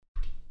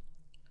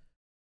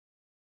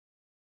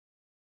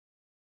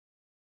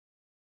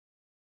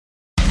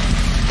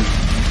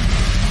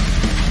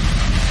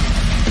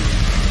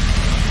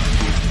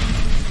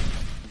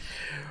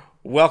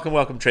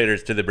Welcome,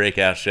 traders, to the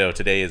Breakout Show.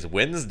 Today is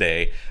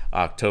Wednesday,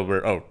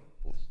 October.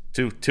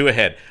 Two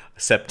ahead.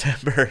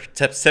 September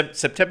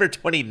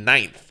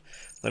 29th.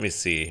 Let me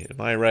see.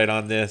 Am I right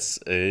on this?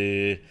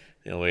 The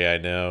only way I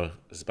know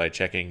is by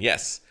checking.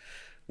 Yes.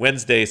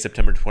 Wednesday,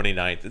 September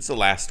 29th. It's the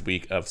last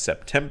week of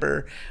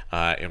September.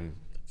 And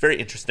very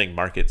interesting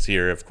markets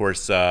here. Of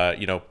course,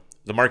 the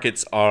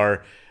markets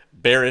are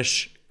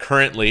bearish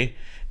currently,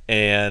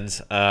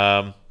 and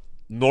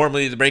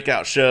normally the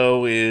Breakout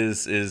Show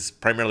is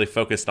primarily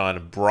focused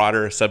on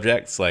broader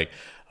subjects, like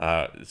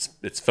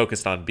it's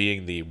focused on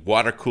being the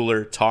water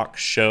cooler talk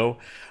show.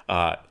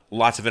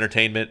 Lots of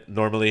entertainment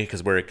normally,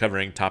 because we're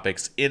covering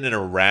topics in and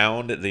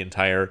around the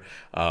entire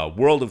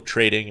world of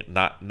trading,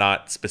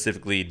 not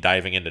specifically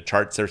diving into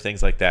charts or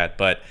things like that.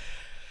 But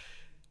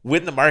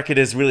when the market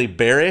is really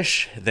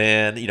bearish,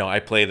 then I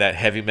play that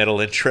heavy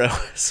metal intro.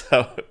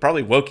 So it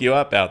probably woke you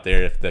up out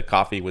there if the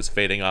coffee was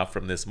fading off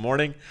from this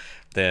morning.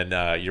 Then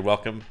you're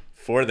welcome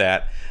for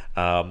that.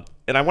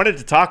 And I wanted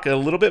to talk a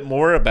little bit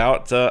more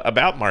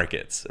about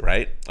markets,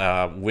 right?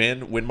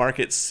 When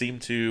markets seem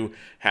to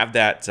have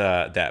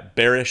that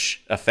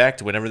bearish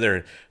effect, whenever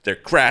they're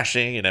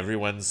crashing and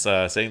everyone's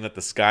saying that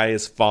the sky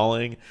is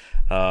falling,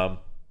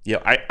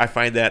 I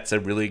find that's a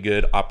really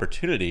good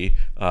opportunity.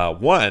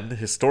 One,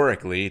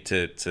 historically,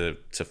 to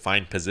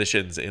find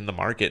positions in the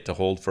market to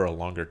hold for a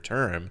longer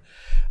term,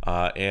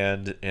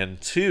 and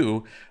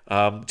two,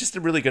 just a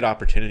really good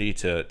opportunity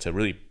to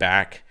really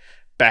back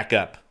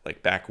up,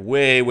 like back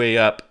way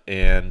up,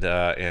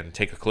 and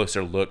take a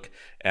closer look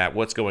at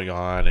what's going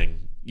on,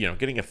 and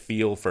getting a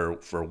feel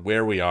for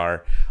where we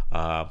are,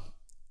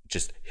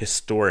 just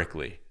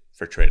historically,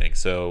 for trading.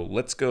 So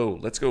let's go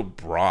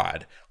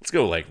broad. Let's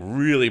go like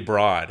really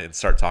broad and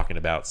start talking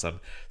about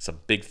some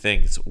big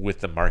things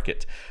with the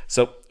market.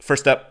 So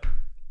first up,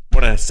 I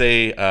want to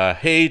say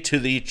hey to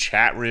the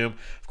chat room.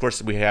 Of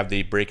course, we have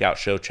the Breakout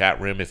Show chat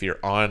room. If you're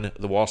on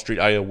the Wall Street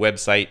IO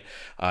website,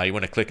 you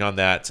want to click on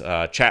that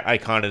chat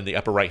icon in the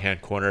upper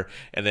right-hand corner.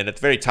 And then at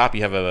the very top,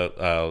 you have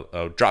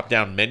a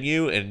drop-down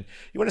menu. And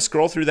you want to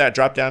scroll through that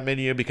drop-down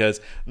menu, because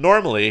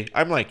normally,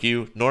 I'm like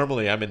you.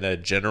 Normally, I'm in the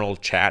general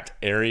chat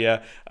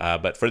area.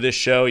 But for this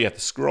show, you have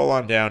to scroll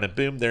on down, and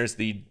boom, there's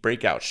the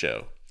Breakout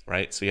Show.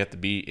 Right? So you have to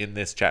be in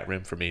this chat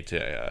room for me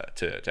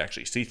to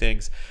actually see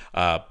things.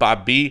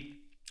 Bob B,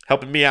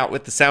 helping me out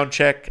with the sound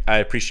check. I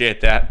appreciate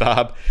that,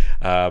 Bob.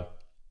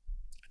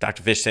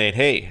 Dr. Fish saying,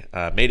 hey,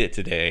 made it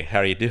today. How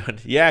are you doing?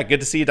 Yeah, good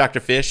to see you, Dr.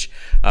 Fish.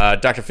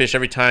 Dr. Fish,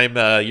 every time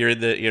you're in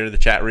the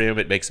chat room,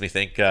 it makes me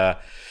think,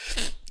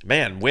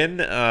 man, when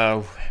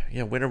are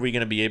we going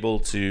to be able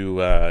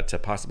to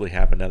possibly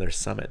have another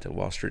summit, a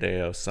Wall Street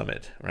AO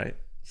summit, right?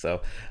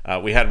 So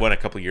we had one a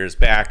couple years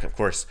back. Of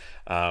course,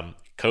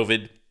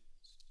 COVID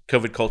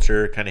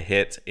culture kind of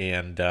hit,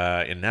 and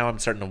now I'm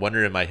starting to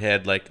wonder in my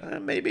head, like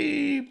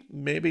maybe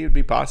it'd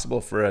be possible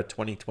for a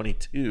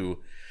 2022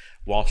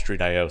 Wall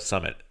Street IO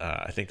summit.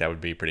 I think that would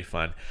be pretty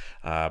fun,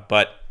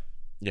 but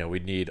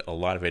we'd need a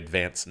lot of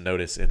advance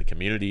notice in the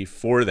community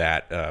for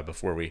that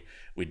before we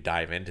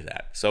dive into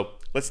that. So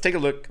let's take a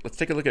look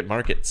at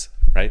markets,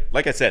 right?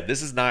 Like I said,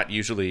 this is not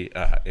usually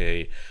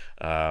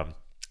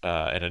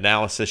an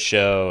analysis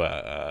show,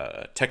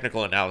 a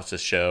technical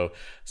analysis show.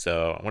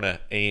 So I want to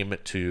aim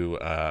to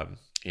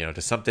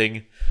to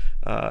something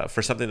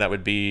for something that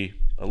would be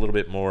a little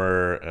bit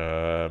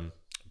more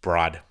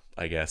broad,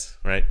 I guess,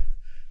 right?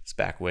 It's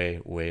back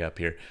way up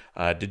here.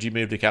 Did you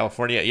move to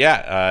California?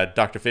 Yeah,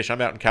 Dr. Fish, I'm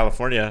out in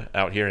California,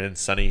 out here in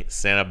sunny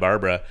Santa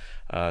Barbara,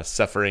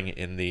 suffering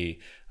in the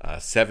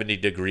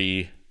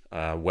 70-degree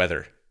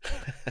weather.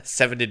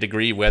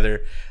 70-degree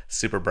weather,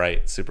 super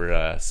bright,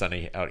 super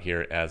sunny out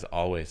here as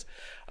always.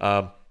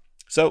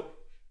 So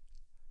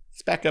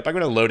let's back up. I'm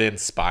going to load in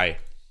SPY.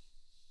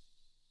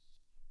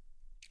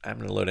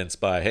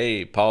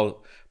 Hey,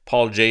 Paul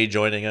J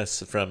joining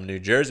us from New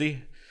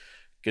Jersey.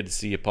 Good to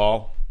see you,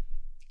 Paul.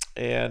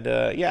 And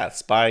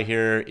SPY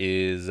here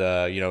is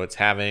it's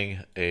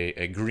having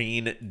a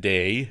green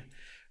day,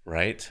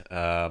 right?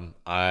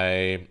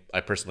 I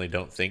personally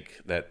don't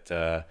think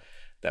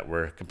that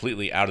we're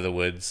completely out of the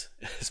woods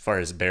as far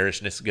as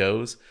bearishness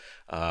goes.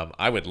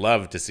 I would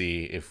love to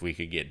see if we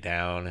could get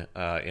down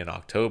in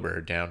October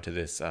down to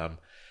this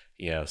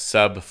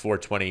sub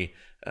 420,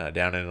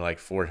 down in like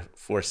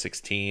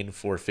 416,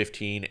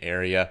 415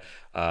 area.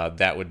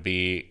 That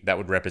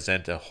would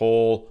represent a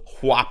whole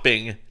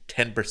whopping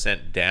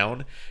 10%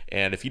 down.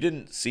 And if you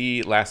didn't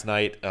see last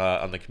night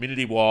on the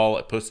community wall,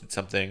 I posted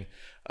something.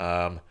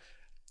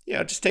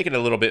 Just taking a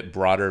little bit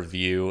broader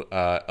view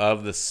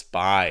of the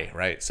SPY,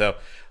 right? So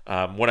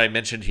what I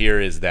mentioned here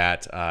is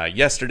that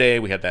yesterday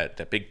we had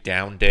that big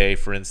down day,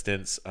 for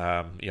instance.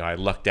 I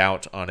lucked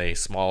out on a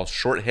small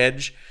short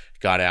hedge,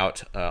 got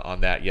out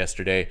on that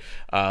yesterday.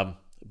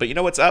 But you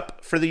know what's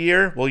up for the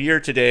year? Well, year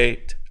to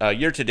date,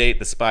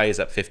 the SPY is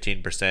up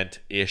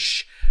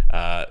 15%-ish.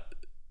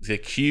 The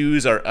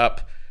Qs are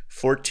up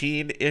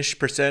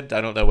 14-ish%.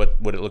 I don't know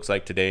what it looks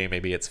like today.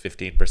 Maybe it's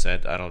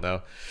 15%. I don't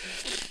know.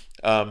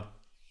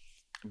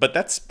 But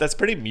that's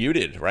pretty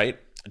muted, right?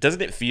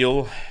 Doesn't it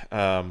feel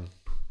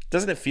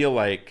doesn't it feel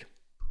like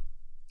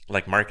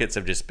markets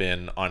have just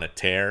been on a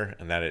tear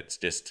and that it's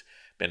just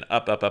been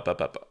up, up, up,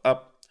 up, up,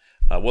 up?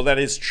 Well, that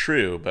is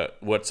true, but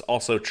what's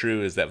also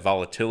true is that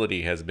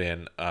volatility has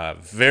been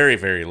very,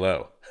 very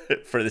low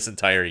for this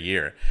entire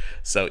year.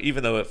 So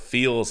even though it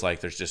feels like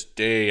there's just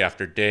day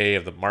after day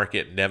of the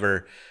market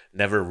never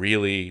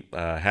really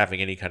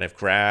having any kind of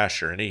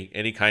crash or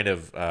any kind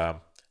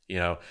of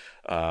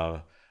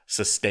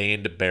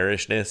sustained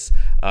bearishness,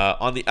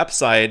 on the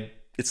upside,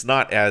 it's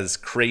not as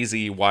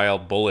crazy,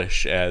 wild,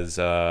 bullish as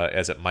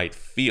it might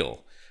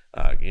feel.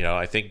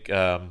 I think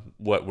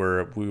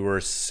we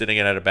were sitting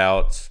at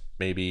about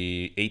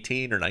maybe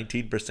 18 or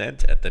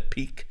 19% at the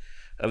peak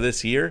of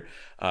this year,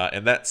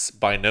 and that's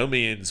by no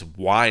means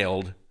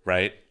wild,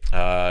 right?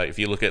 If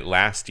you look at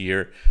last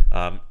year,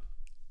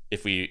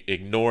 if we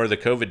ignore the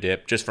COVID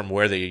dip, just from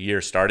where the year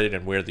started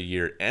and where the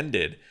year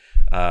ended,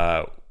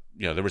 there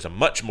was a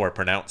much more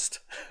pronounced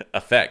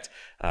effect.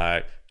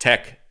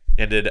 Tech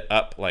ended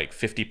up like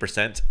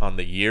 50% on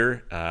the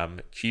year.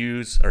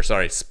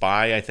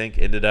 SPY, I think,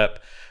 ended up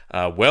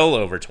well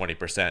over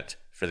 20%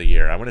 for the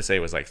year. I want to say it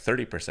was like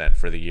 30%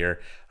 for the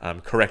year.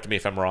 Correct me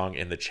if I'm wrong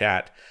in the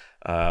chat.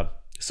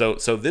 So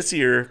this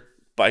year,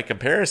 by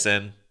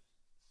comparison,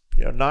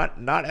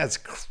 not as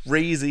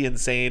crazy,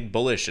 insane,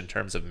 bullish in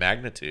terms of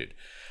magnitude.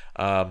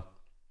 I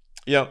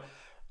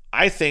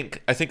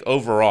think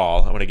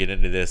overall, I want to get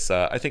into this.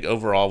 I think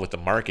overall with the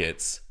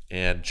markets,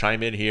 and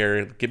chime in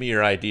here, give me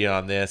your idea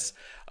on this.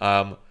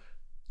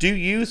 Do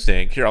you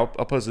think, here, I'll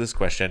pose this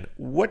question.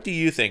 What do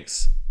you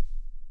think's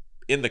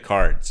in the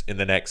cards in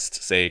the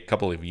next, say,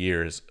 couple of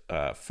years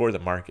for the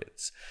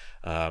markets?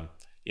 I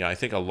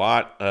think a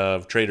lot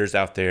of traders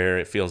out there,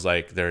 it feels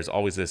like there's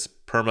always this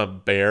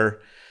perma bear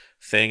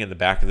thing in the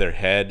back of their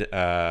head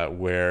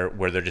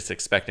where they're just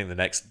expecting the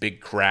next big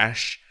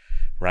crash,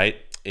 right?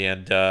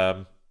 And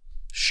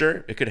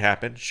sure, it could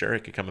happen. Sure,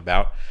 it could come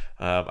about.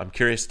 I'm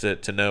curious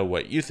to know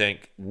what you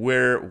think.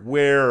 Where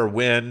or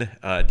when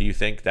do you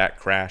think that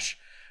crash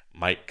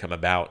might come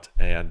about?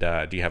 And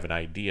do you have an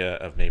idea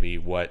of maybe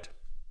what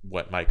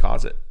might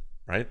cause it,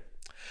 right?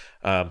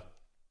 One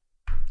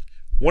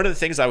of the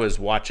things I was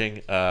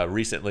watching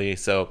recently,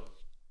 so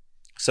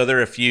there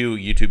are a few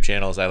YouTube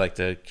channels I like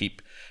to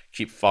keep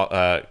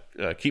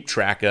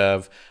track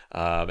of,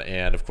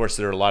 and of course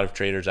there are a lot of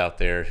traders out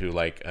there who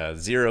like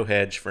Zero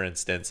Hedge, for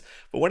instance.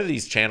 But one of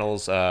these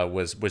channels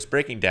was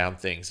breaking down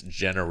things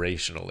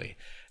generationally.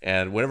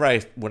 And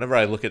whenever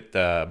I look at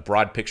the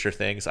broad picture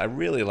things, I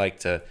really like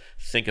to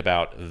think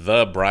about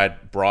the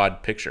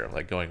broad picture,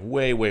 like going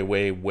way, way,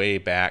 way, way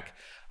back.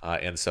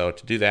 And so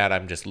to do that,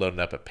 I'm just loading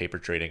up a paper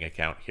trading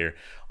account here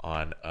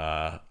on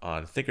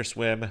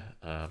Thinkorswim.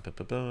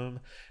 Boom.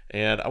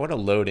 And I want to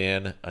load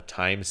in a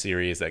time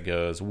series that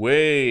goes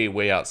way,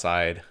 way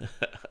outside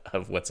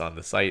of what's on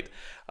the site.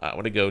 I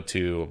want to go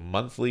to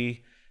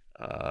monthly.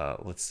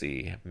 Let's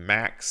see,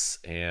 max,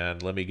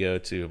 and let me go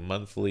to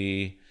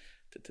monthly.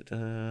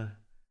 How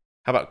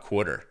about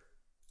quarter?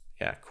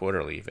 Yeah,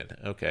 quarterly even.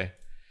 Okay.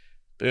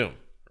 Boom.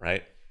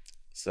 Right.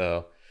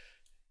 So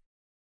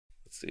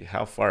let's see,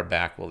 how far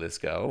back will this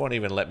go? It won't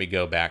even let me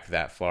go back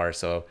that far.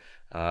 So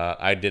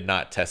I did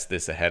not test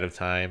this ahead of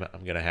time.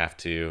 I'm going to have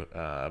to,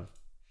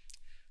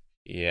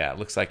 it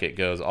looks like it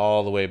goes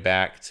all the way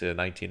back to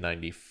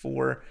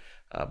 1994,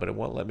 but it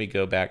won't let me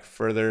go back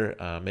further.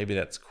 Maybe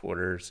that's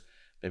quarters.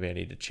 Maybe I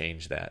need to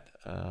change that.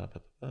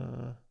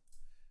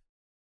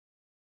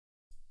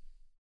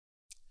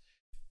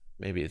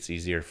 Maybe it's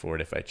easier for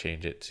it if I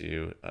change it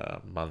to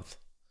month.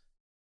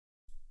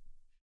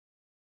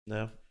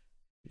 No,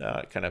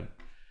 it kind of.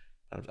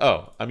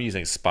 Oh, I'm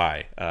using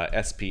SPY,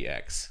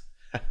 SPX.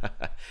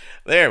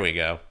 There we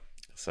go.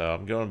 So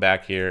I'm going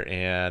back here,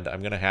 and I'm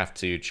going to have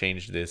to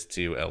change this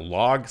to a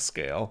log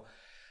scale.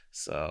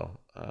 So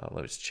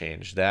let's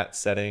change that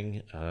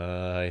setting.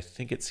 I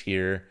think it's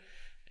here,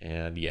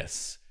 and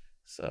yes.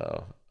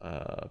 So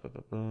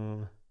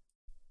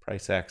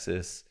price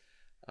axis,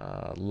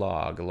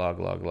 log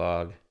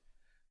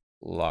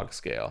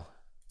scale.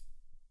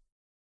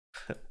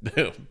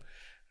 Boom.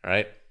 All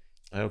right.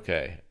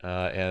 Okay.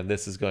 And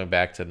this is going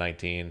back to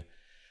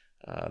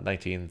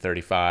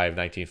 1935,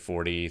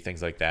 1940,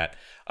 things like that.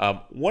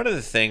 One of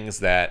the things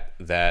that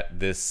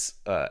this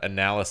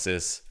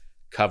analysis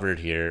covered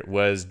here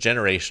was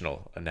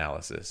generational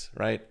analysis,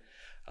 right?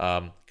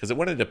 Because it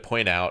wanted to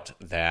point out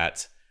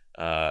that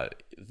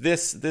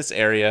this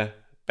area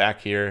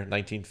back here,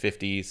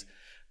 1950s,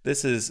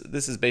 this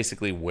is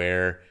basically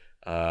where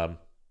the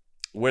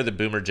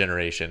boomer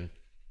generation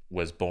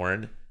was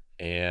born.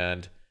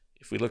 And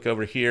if we look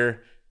over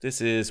here,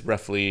 this is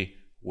roughly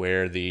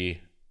where the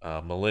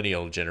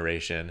millennial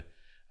generation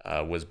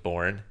was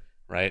born,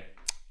 right?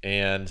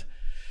 And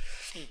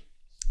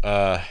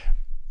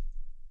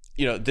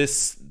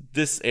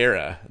this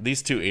era,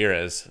 these two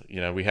eras,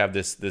 we have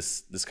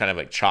this kind of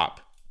like chop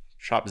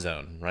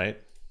zone,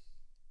 right?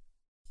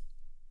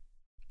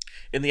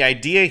 And the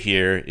idea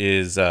here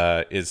is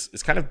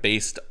kind of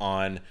based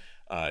on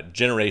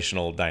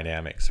generational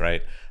dynamics,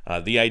 right?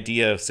 The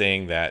idea of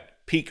saying that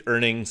peak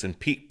earnings and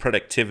peak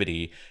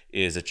productivity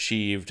is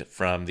achieved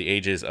from the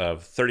ages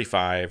of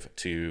 35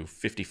 to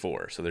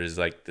 54. So there's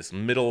like this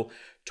middle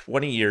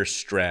 20-year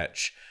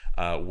stretch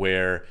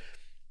where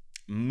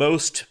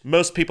most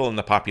people in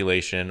the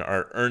population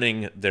are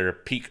earning their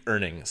peak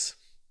earnings,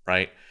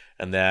 right?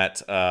 And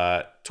that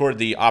toward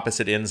the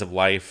opposite ends of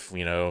life,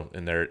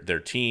 in their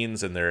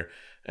teens and their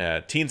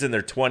teens in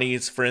their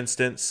 20s, for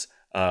instance,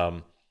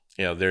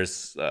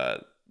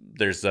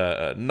 there's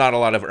not a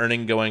lot of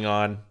earning going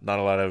on, not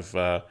a lot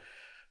of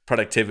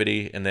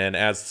productivity. And then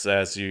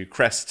as you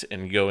crest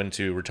and go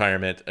into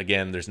retirement,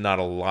 again, there's not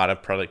a lot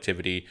of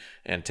productivity,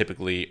 and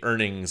typically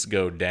earnings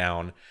go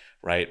down,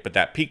 right? But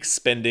that peak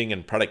spending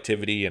and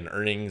productivity and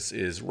earnings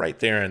is right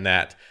there in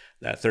that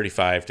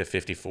 35 to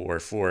 54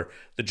 for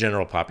the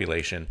general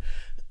population.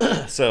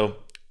 So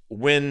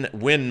when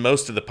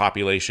most of the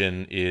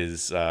population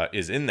is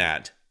in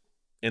that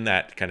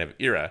kind of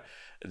era,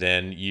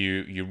 then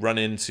you run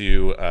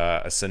into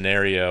a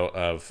scenario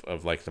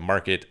of like the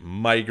market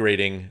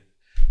migrating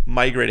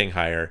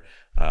higher,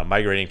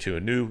 migrating to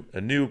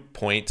a new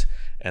point,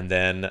 and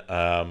then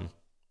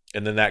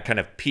that kind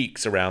of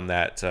peaks around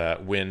that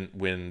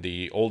when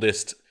the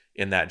oldest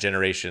in that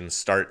generation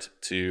start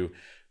to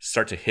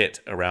hit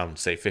around,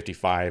 say,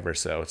 55 or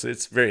so.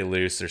 It's very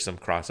loose. There's some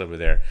crossover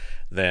there.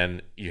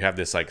 Then you have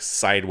this like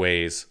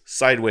sideways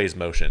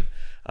motion.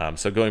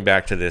 So going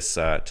back to this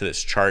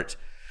chart,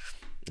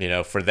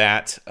 for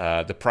that,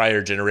 the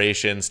prior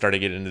generation started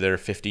getting into their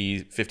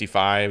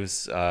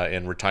 55s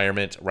in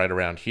retirement right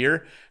around here.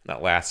 And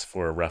that lasts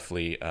for a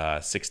roughly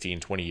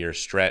 16-20 year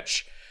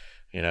stretch,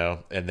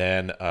 and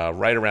then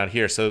right around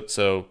here.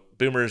 So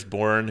boomers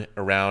born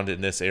around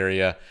in this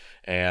area,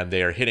 and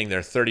they are hitting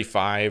their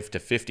 35 to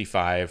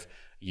 55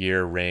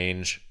 year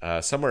range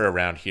somewhere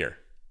around here,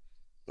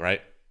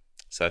 right?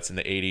 So that's in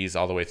the 80s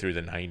all the way through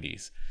the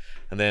 90s.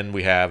 And then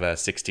we have a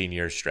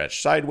 16-year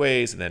stretch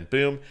sideways, and then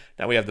boom,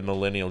 now we have the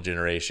millennial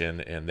generation,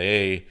 and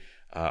they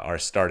are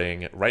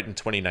starting right in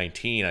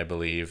 2019, I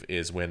believe,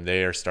 is when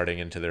they are starting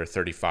into their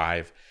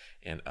 35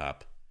 and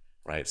up,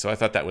 right? So I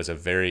thought that was a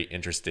very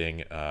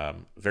interesting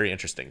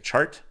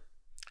chart.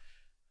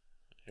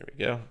 Here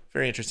we go.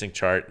 Very interesting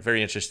chart,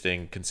 very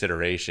interesting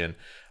consideration.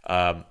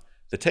 The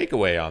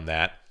takeaway on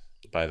that,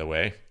 by the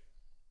way,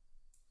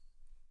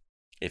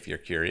 if you're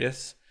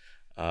curious,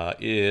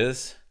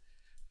 is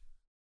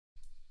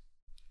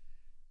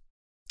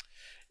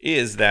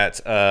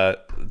that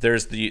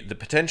there's the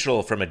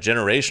potential from a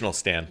generational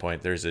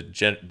standpoint. There's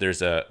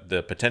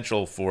the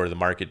potential for the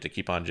market to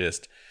keep on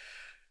just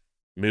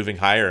moving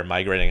higher,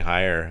 migrating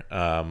higher,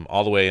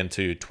 all the way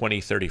into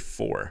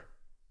 2034,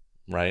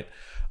 right?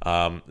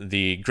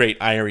 The great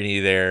irony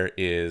there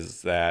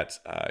is that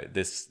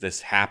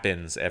this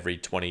happens every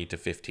 20 to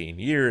 15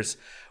 years,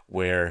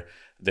 where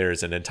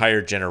there's an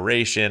entire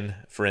generation,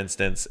 for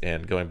instance,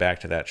 and going back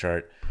to that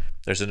chart,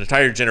 there's an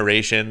entire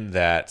generation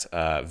that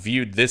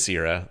viewed this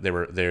era. They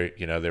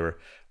were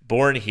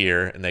born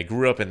here, and they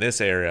grew up in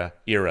this era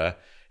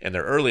in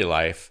their early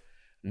life,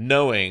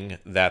 knowing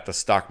that the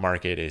stock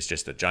market is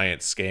just a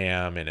giant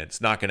scam and it's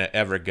not going to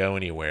ever go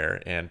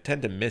anywhere, and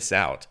tend to miss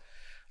out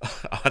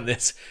on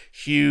this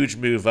huge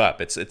move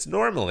up. It's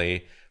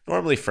normally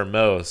for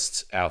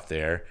most out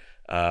there.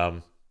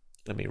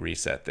 Let me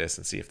reset this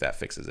and see if that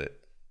fixes it.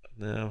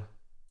 No,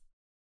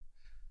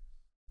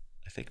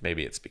 I think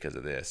maybe it's because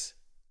of this.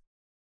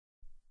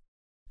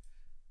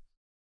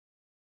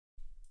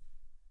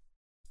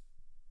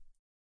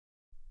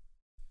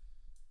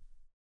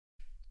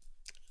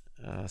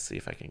 See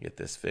if I can get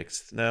this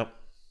fixed. No.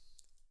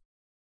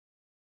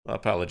 I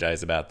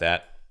apologize about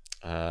that.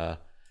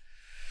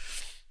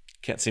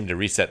 Can't seem to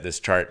reset this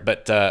chart,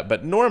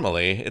 but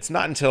normally it's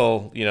not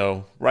until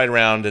right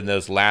around in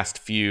those last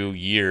few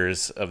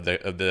years of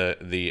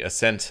the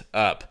ascent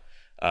up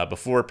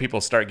before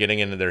people start getting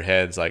into their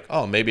heads like,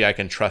 oh, maybe I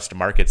can trust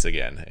markets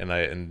again,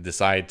 and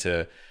decide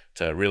to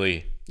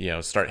really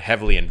start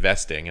heavily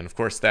investing. And of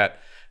course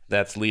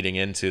that's leading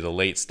into the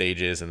late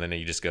stages, and then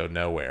you just go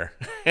nowhere.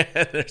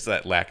 There's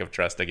that lack of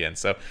trust again.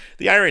 So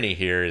the irony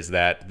here is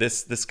that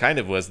this kind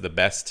of was the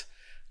best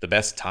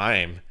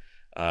time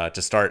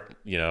to start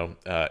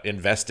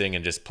investing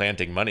and just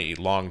planting money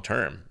long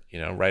term.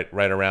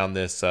 Right around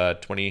this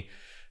 20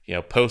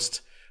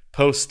 post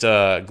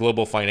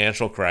global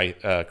financial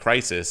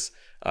crisis.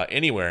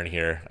 Anywhere in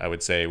here, I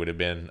would say, would have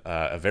been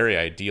a very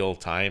ideal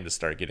time to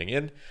start getting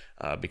in,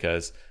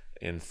 because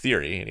in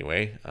theory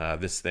anyway,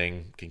 this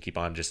thing can keep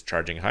on just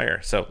charging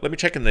higher. So let me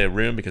check in the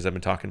room, because I've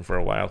been talking for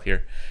a while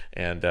here,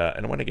 and I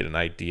want to get an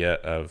idea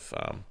of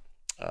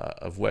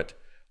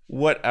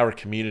what our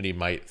community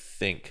might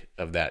think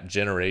of that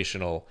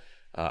generational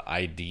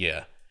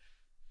idea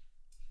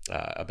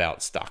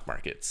about stock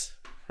markets,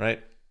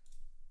 right?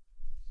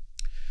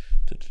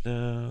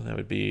 That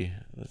would be,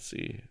 let's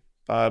see,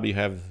 Bob,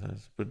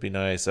 would be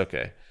nice.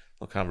 Okay,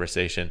 little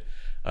conversation.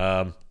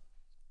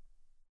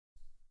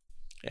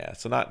 Yeah,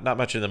 so not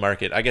much in the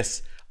market. I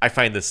guess I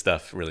find this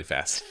stuff really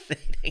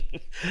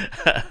fascinating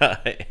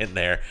in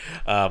there.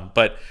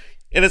 But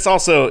And it's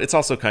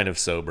also kind of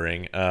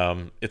sobering.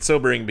 It's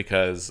sobering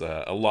because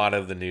a lot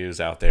of the news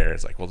out there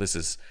is like, well, this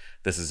is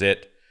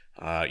it.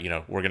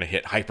 We're going to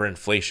hit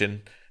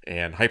hyperinflation,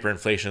 and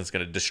hyperinflation is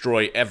going to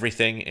destroy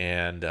everything,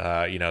 and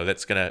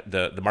that's going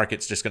to the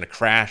market's just going to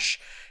crash,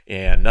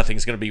 and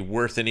nothing's going to be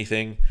worth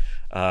anything.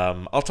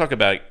 I'll talk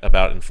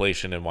about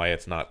inflation and why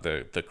it's not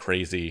the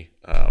crazy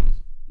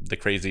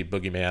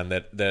boogeyman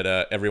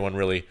that everyone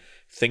really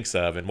thinks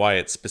of, and why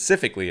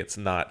it's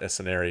not a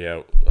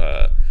scenario.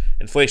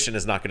 Inflation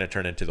is not going to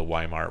turn into the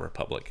Weimar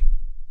Republic.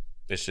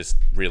 It's just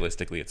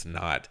realistically, it's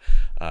not.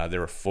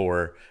 There are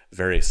four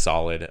very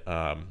solid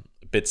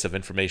bits of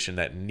information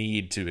that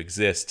need to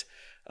exist,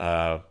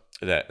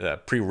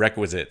 that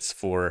prerequisites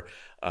for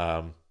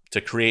to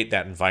create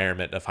that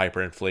environment of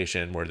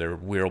hyperinflation where there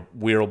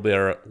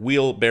are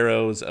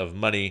wheelbarrows of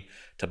money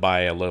to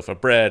buy a loaf of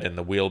bread, and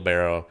the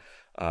wheelbarrow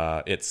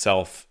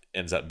itself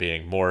ends up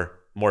being more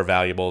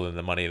valuable than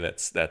the money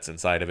that's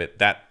inside of it.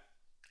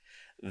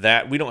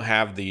 That we don't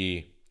have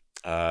the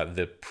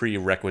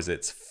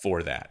prerequisites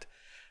for that,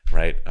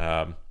 right?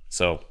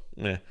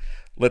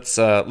 Let's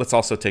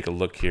also take a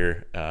look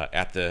here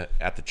at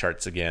the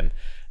charts again,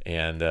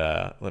 and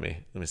let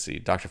me see.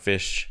 Dr.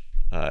 Fish,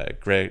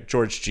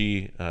 George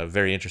G,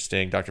 very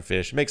interesting. Dr.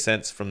 Fish makes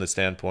sense from the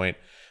standpoint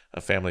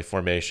of family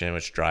formation,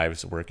 which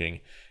drives working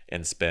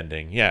and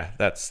spending. Yeah,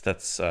 that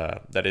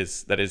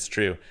is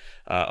true.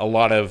 A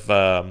lot of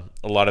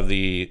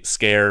the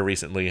scare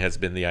recently has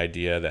been the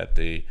idea that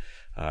the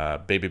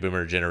baby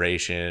boomer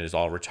generation is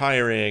all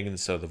retiring, and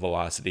so the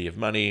velocity of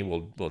money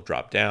will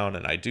drop down.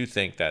 And I do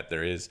think that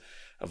there is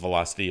a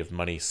velocity of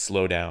money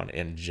slowdown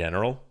in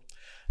general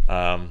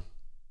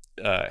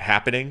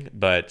happening,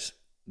 but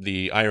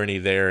the irony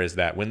there is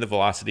that when the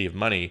velocity of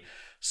money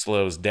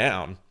slows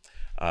down,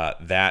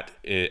 that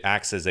it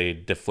acts as a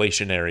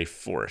deflationary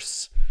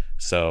force.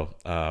 So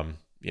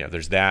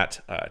there's that.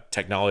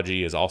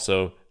 Technology is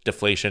also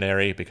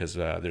deflationary because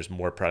there's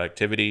more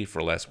productivity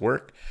for less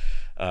work.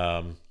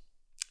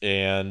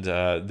 And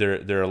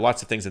there are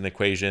lots of things in the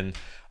equation.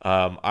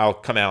 I'll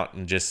come out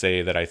and just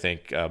say that I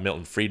think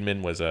Milton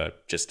Friedman was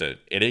just an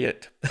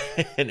idiot,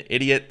 an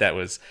idiot that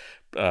was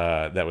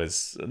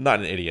not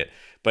an idiot,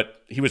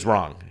 but he was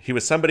wrong. He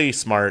was somebody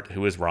smart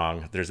who was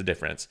wrong. There's a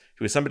difference.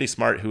 He was somebody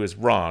smart who was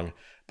wrong,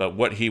 but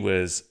what he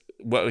was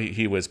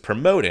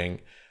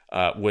promoting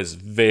was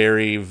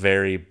very,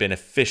 very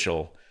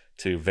beneficial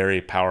to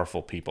very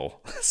powerful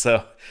people.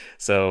 So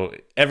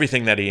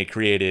everything that he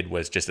created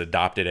was just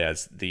adopted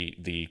as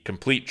the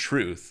complete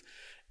truth.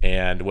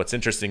 And what's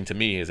interesting to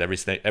me is every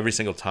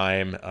single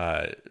time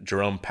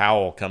Jerome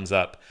Powell comes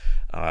up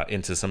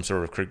into some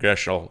sort of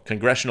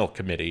congressional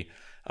committee,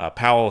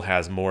 Powell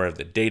has more of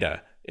the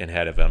data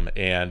ahead of him,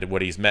 and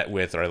what he's met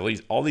with are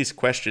all these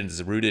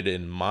questions rooted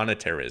in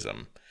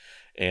monetarism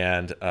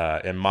and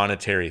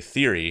monetary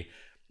theory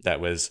that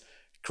was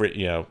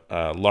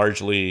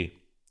largely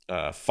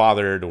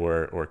fathered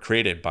or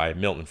created by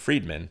Milton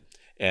Friedman,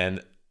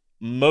 and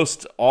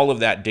most all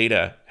of that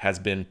data has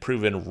been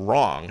proven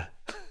wrong.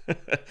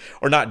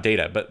 Or not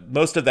data, but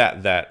most of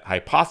that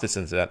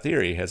hypothesis, that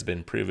theory has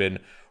been proven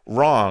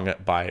wrong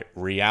by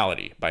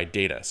reality, by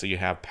data. So you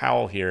have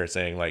Powell here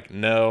saying like,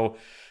 no,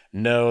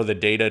 the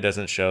data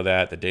doesn't show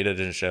that. The data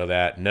doesn't show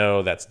that.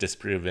 No, that's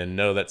disproven.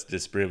 No, that's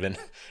disproven.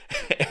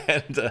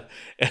 and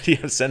you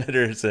have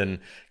senators and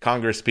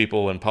Congress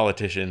people and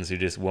politicians who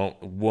just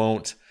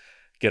won't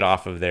get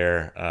off of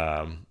their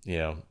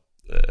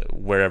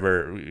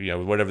whatever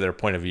their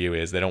point of view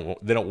is. They don't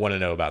want to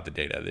know about the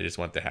data. They just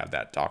want to have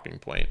that talking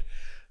point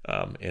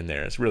in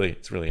there. It's really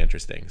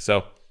interesting.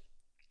 So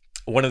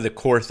one of the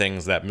core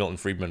things that Milton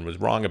Friedman was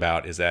wrong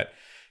about is that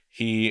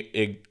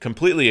he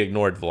completely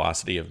ignored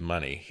velocity of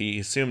money. He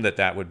assumed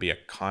that would be a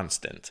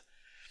constant.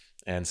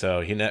 And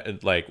so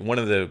one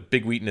of the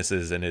big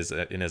weaknesses in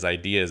his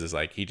ideas is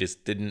like he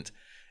just didn't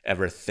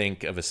ever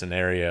think of a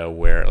scenario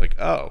where like,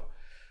 oh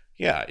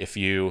yeah, if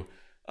the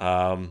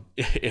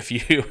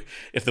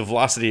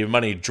velocity of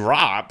money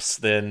drops,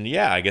 then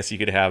yeah, I guess you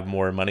could have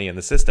more money in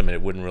the system and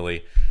it wouldn't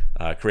really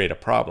create a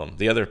problem.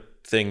 The other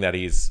thing that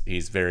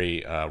he's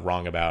very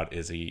wrong about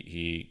is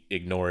he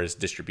ignores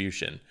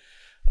distribution.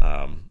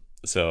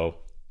 So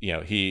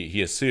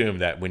he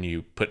assumed that when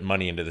you put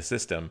money into the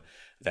system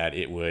that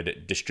it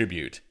would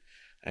distribute,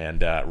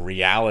 and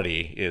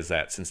reality is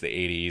that since the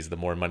 80s, the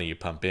more money you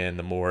pump in,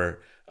 the more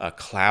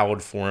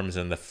cloud forms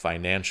in the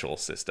financial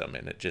system,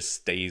 and it just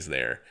stays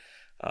there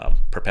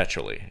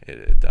perpetually.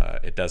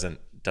 It doesn't.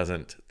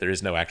 There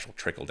is no actual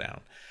trickle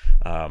down.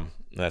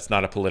 That's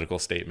not a political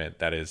statement.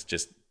 That is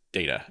just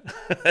data.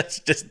 That's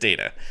just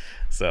data.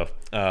 So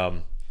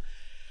I'm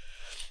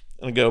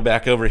gonna go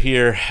back over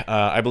here.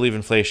 I believe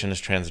inflation is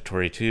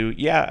transitory too.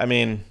 Yeah, I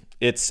mean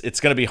it's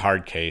going to be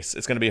hard case.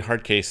 It's going to be a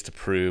hard case to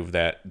prove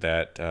that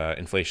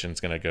inflation is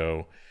going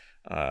to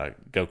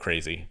go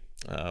crazy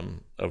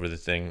over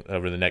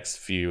the next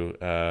few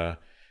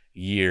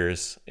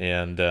years,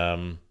 and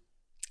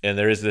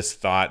there is this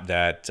thought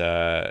that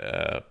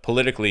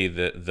politically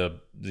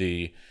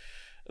the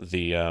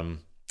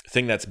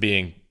thing that's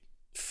being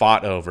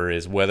fought over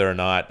is whether or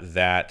not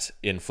that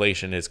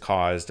inflation is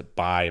caused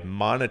by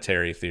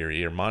monetary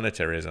theory or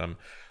monetarism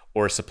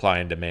or supply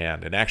and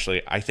demand. And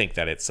actually, I think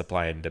that it's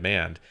supply and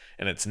demand.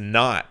 And it's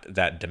not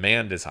that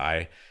demand is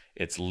high.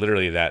 It's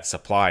literally that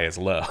supply is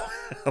low.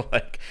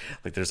 like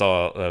there's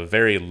a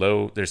very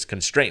low, there's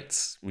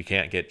constraints. We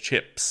can't get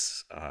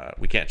chips.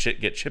 We can't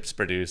get chips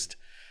produced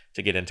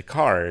to get into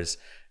cars.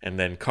 And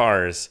then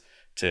cars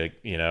to,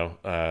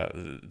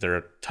 there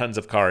are tons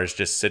of cars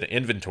just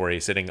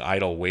sitting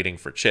idle waiting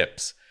for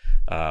chips.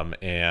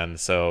 And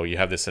so you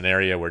have this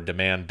scenario where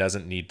demand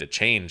doesn't need to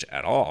change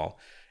at all,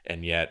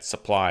 and yet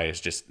supply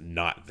is just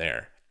not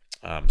there.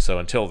 So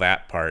until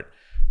that part,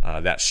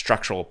 that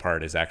structural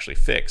part is actually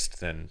fixed,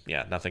 then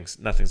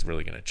nothing's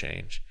really going to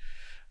change.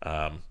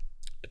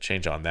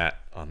 Change on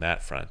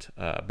that front,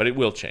 but it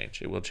will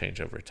change. It will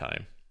change over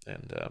time,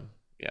 and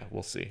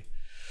we'll see.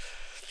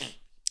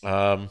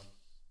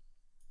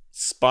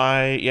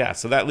 SPY,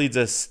 so that leads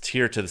us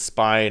here to the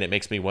SPY, and it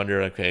makes me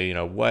wonder, okay,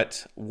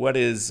 what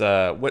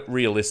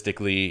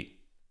realistically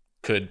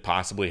could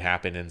possibly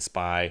happen in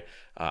SPY?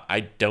 I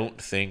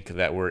don't think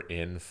that we're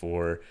in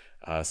for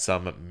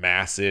some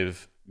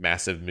massive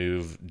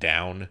move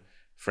down.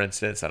 For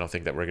instance, I don't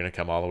think that we're going to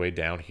come all the way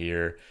down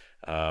here.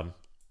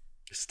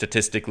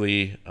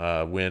 Statistically,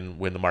 when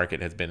the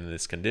market has been in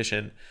this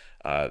condition,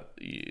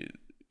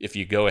 if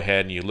you go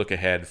ahead and you look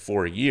ahead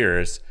 4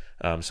 years,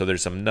 so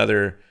there's some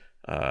other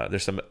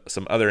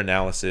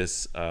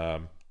analysis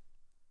that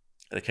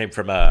came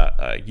from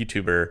a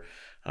YouTuber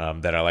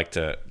that I like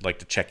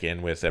to check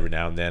in with every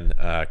now and then,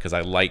 because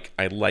I like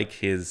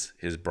his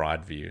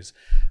broad views.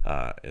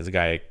 Is a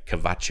guy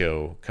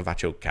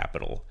Cavacho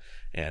Capital,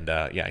 and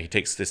he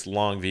takes this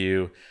long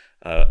view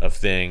of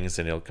things,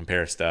 and he'll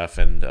compare stuff.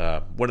 And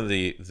one of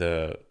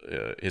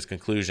his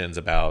conclusions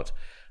about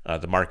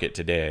the market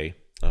today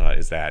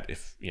is that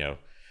if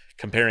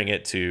comparing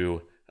it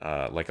to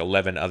like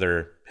 11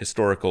 other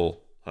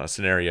historical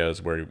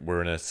scenarios where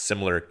we're in a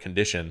similar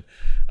condition,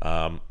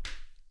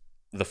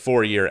 the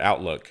 4-year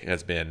outlook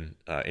has been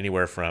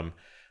anywhere from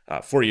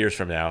 4 years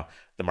from now,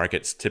 the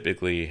market's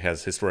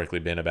has historically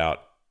been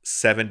about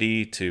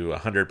 70 to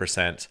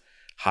 100%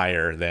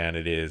 higher than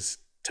it is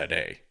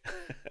today,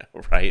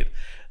 right?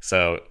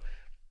 So,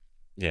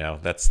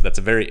 that's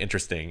a very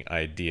interesting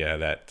idea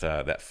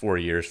that 4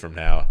 years from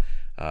now,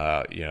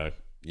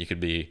 you could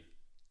be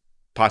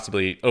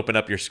possibly open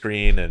up your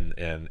screen and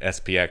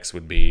SPX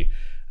would be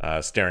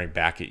staring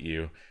back at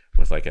you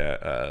with like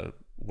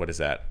what is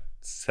that?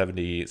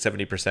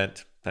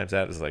 70% times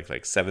that is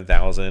like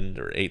 7,000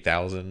 or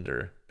 8,000,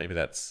 or maybe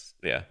that's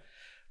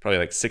probably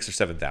like 6,000 or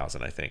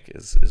 7,000. I think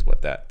is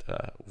what that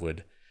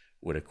would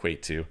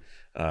equate to.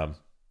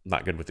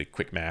 Not good with the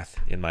quick math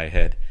in my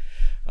head.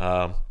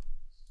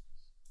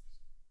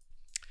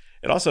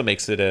 It also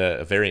makes it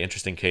a very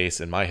interesting case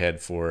in my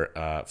head for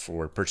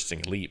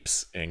purchasing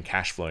leaps and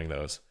cash flowing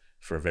those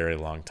for a very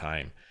long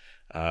time.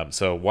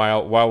 So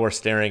while we're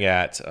staring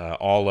at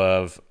all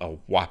of a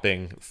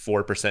whopping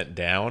 4%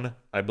 down,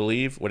 I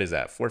believe, what is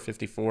that,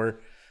 454?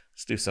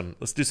 Let's do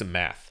some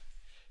math.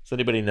 Does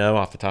anybody know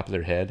off the top of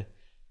their head?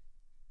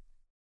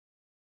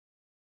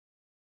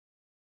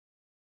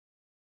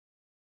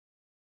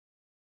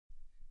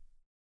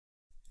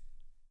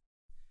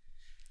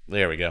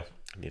 There we go.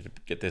 I need to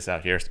get this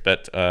out here.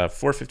 But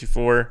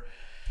 454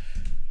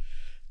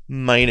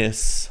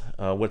 minus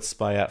what's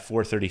SPY at?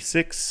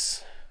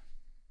 436.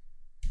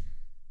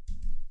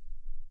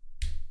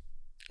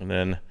 And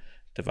then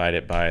divide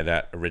it by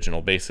that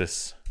original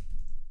basis.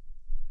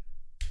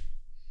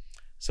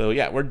 So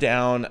we're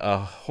down a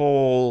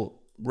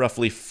whole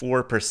roughly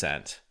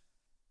 4%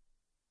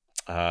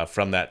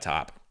 from that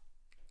top,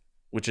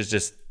 which is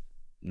just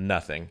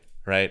nothing,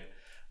 right?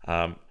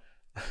 The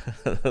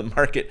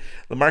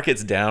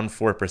market's down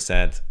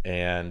 4%,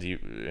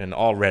 and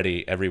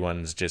already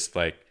everyone's just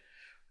like,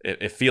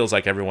 it feels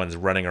like everyone's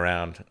running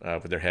around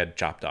with their head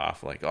chopped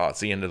off, like, oh,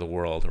 it's the end of the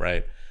world,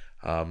 right?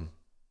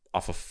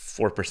 Off of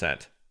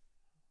 4%.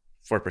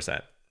 So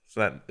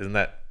isn't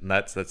that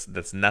nuts?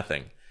 That's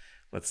nothing.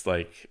 That's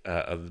like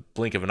a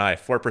blink of an eye.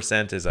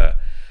 4%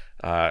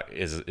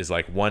 is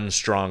like one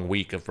strong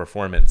week of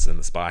performance in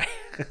the SPY.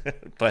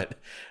 but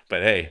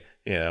hey,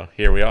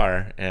 here we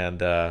are,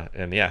 and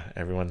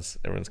everyone's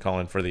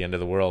calling for the end of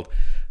the world.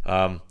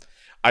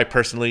 I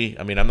personally,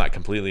 I'm not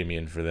completely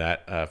immune for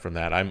that. From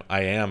that,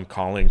 I am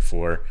calling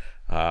for.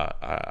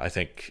 I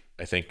think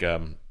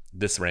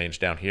this range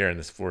down here in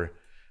this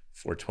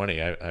 420,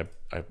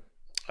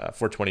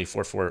 420,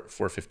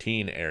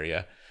 415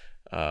 area.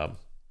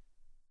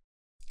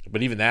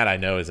 But even that I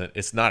know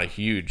it's not a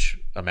huge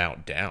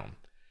amount down,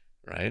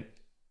 right?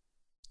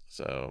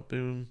 So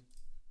boom.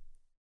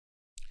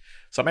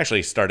 So I'm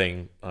actually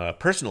starting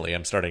personally.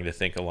 I'm starting to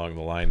think along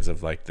the lines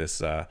of like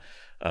this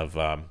of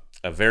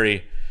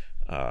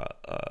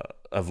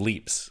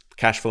leaps,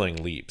 cash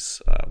flowing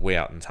leaps way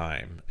out in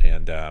time,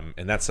 and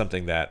that's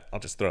something that I'll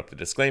just throw up the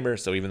disclaimer.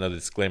 So even though the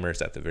disclaimer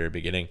is at the very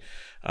beginning,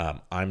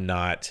 I'm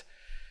not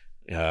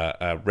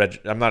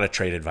a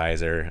trade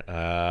advisor.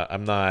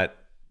 I'm not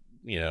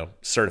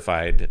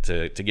certified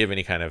to give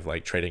any kind of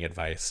like trading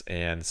advice.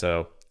 And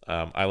so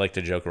I like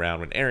to joke around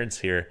when Aaron's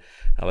here.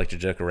 I like to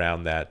joke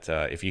around that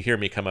if you hear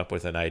me come up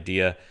with an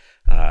idea,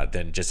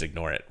 then just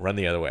ignore it, run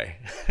the other way.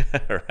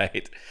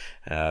 Right?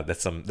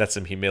 That's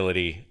some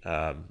humility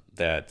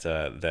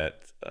that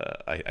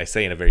I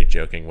say in a very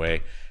joking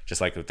way,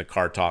 just like with the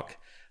Car Talk.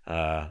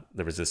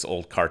 There was this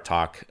old Car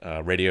Talk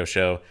radio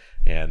show,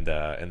 and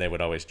they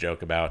would always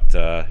joke about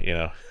how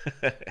you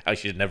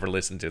should never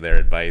listen to their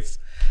advice.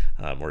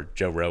 Or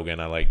Joe Rogan,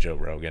 I like Joe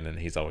Rogan, and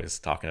he's always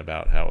talking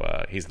about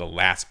how he's the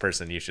last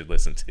person you should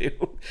listen to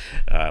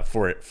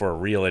for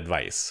real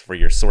advice, for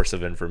your source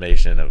of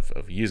information,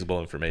 of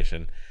usable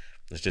information.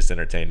 It's just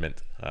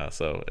entertainment.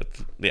 This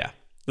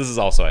is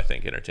also, I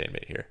think,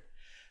 entertainment here.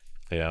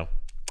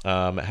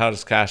 How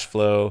does cash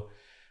flow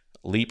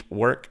Leap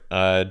work?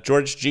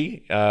 George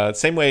G,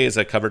 same way as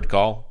a covered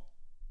call,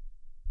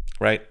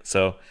 right?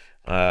 So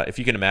if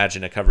you can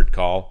imagine a covered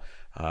call,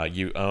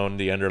 you own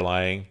the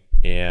underlying,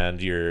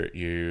 and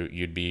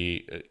you'd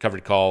be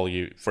covered call.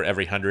 For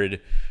every 100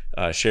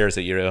 shares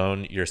that you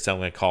own, you're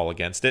selling a call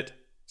against it,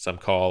 some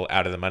call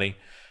out of the money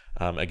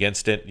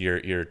against it.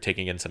 You're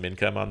taking in some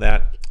income on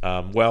that.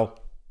 Well,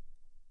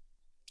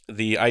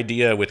 the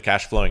idea with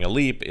cash flowing a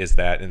Leap is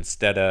that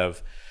instead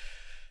of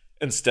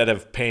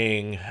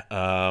paying,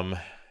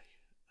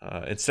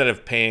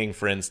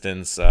 for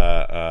instance,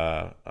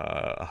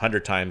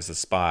 100 times the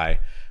SPY,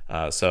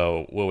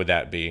 so what would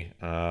that be?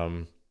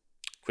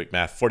 Quick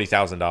math,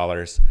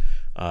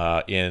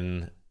 $40,000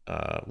 in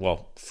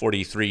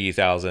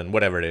 43,000,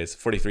 whatever it is,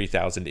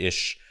 43,000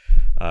 ish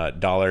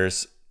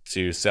dollars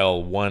to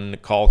sell one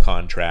call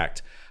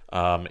contract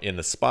in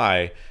the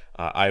SPY.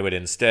 I would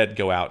instead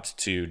go out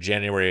to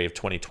January of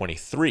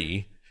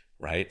 2023,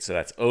 right? So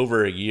that's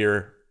over a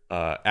year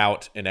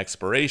out in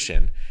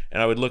expiration,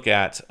 and I would look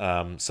at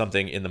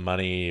something in the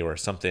money or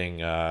something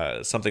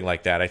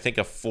like that. I think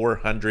a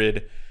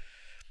 400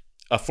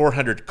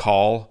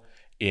 call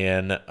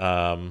in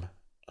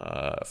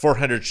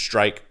 400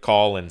 strike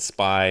call in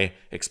SPY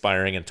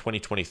expiring in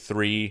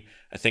 2023,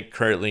 I think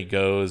currently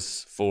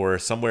goes for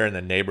somewhere in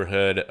the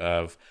neighborhood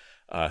of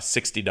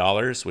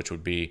 $60, which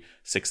would be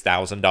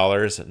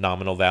 $6,000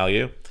 nominal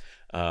value.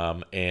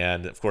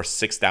 And of course,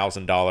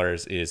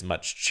 $6,000 is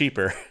much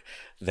cheaper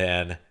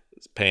than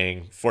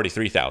paying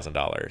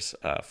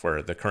 $43,000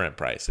 for the current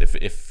price.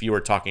 If you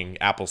were talking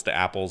apples to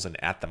apples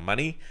and at the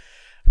money,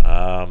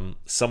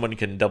 someone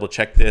can double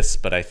check this,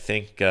 but I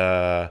think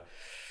it's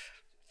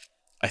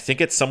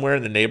somewhere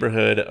in the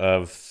neighborhood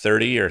of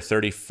 $30 or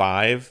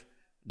 $35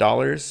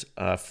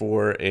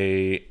 for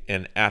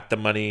an at the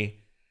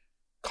money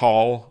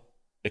call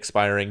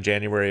expiring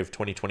January of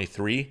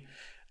 2023.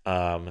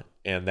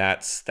 And that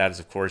is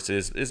of course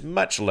is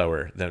much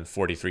lower than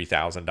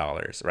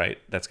 $43,000, right?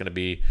 That's going to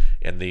be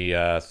in the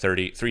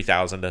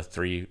 $33,000 to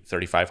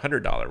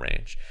 $3,500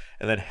 range.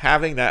 And then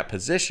having that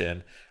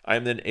position,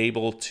 I'm then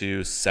able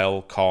to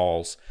sell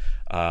calls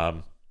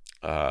in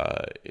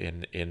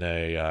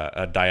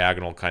a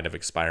diagonal kind of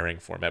expiring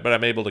format, but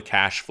I'm able to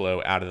cash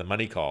flow out of the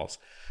money calls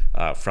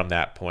from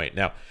that point.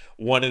 Now,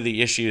 one of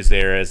the issues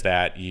there is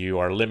that you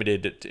are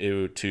limited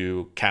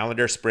to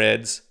calendar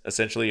spreads.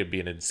 Essentially, it'd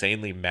be an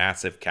insanely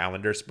massive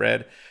calendar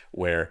spread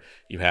where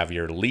you have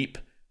your Leap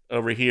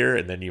over here,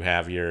 and then you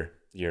have your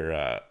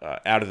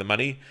out of the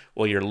money.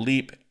 Well, your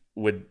Leap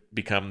would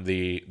become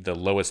the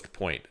lowest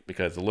point,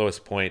 because the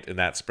lowest point in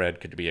that spread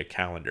could be a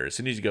calendar. As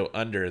soon as you go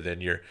under, then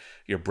your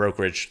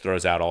brokerage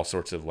throws out all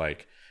sorts of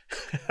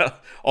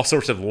all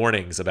sorts of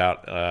warnings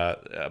about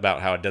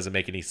how it doesn't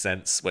make any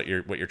sense what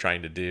you're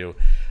trying to do,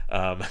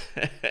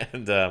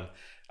 and I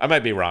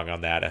might be wrong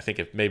on that. I think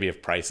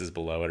if price is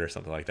below it or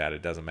something like that,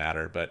 it doesn't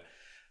matter. But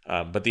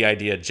the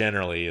idea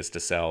generally is to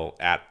sell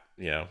at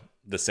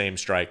the same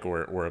strike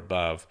or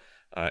above,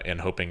 and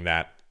hoping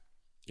that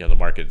the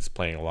market is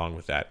playing along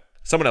with that.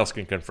 Someone else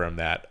can confirm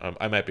that.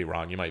 I might be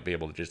wrong. You might be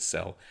able to just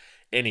sell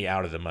any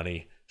out of the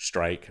money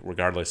strike,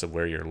 regardless of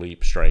where your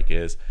Leap strike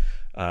is.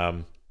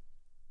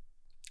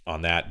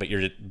 On that, but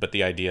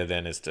the idea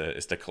then is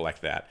to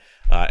collect that,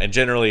 and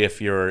generally if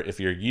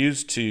you're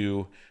used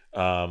to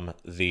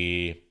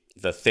the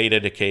theta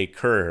decay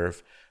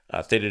curve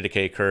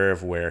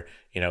where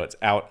it's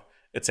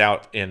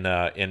out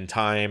in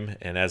time,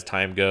 and as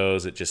time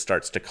goes it just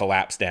starts to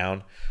collapse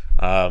down,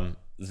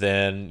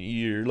 then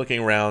you're looking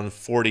around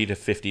 40 to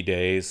 50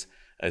 days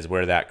is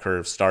where that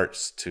curve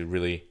starts to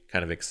really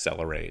kind of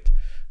accelerate.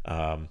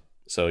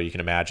 So you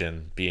can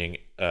imagine being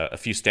a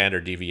few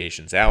standard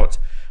deviations out.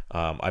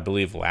 I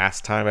believe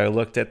last time I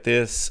looked at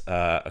this,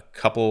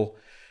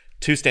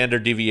 2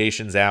 standard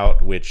deviations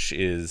out, which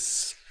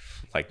is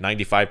like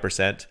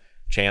 95%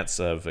 chance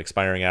of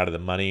expiring out of the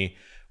money.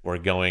 We're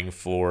going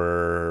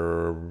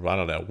for, I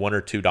don't know, $1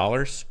 or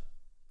 $2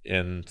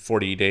 in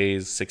 40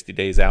 days, 60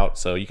 days out.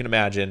 So you can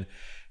imagine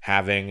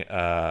having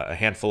a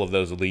handful of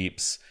those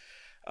Leaps,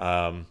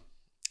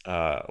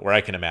 where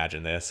I can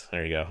imagine this.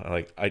 There you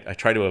go. I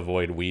try to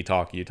avoid we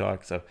talk, you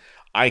talk. So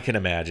I can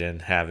imagine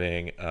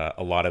having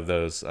a lot of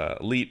those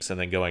Leaps and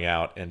then going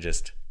out and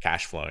just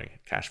cash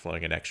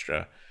flowing an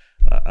extra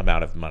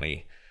amount of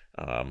money,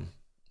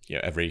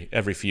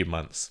 every few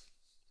months.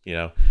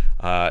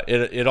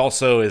 It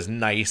also is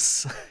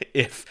nice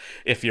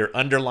if your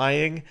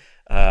underlying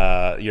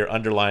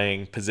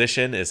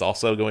position is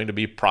also going to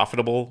be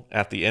profitable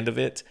at the end of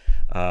it.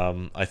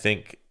 I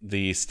think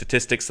the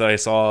statistics that I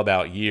saw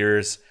about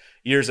years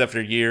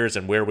after years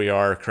and where we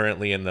are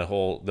currently in the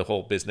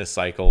whole business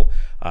cycle,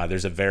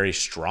 there's a very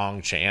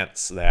strong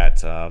chance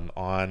that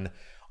on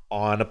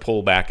a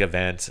pullback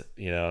event,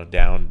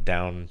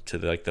 down to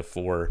the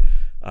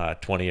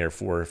 420 or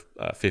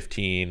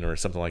 415 or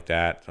something like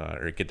that,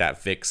 or get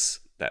that VIX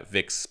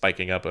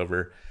spiking up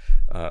over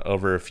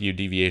a few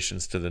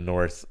deviations to the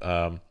north,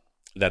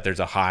 that there's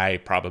a high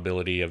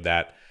probability of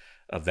the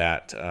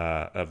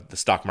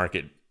stock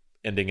market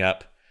ending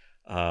up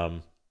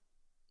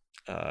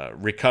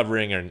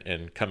recovering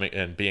and coming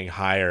and being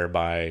higher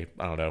by,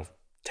 I don't know,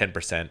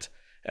 10%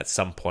 at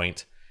some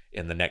point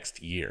in the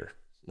next year,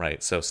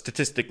 right? So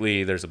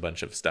statistically, there's a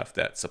bunch of stuff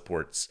that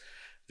supports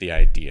the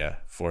idea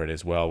for it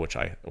as well, which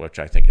I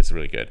think is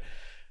really good.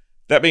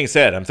 That being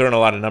said, I'm throwing a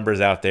lot of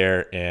numbers out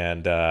there,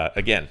 and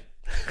again,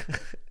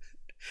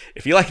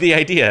 if you like the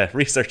idea,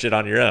 research it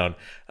on your own,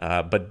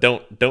 but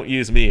don't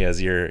use me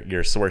as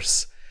your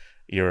source,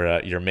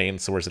 your main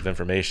source of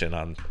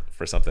information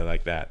for something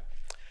like that.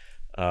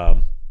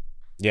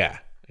 Yeah.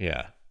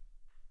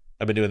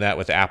 I've been doing that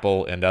with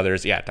Apple and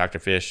others. Yeah, Dr.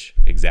 Fish,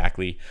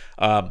 exactly.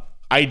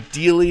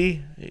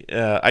 Ideally,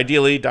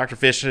 Dr.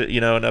 Fish,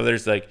 and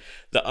others, like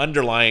the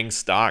underlying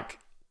stock,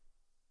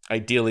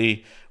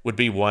 ideally would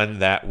be one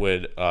that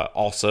would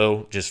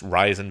also just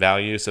rise in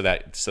value, so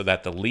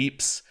that the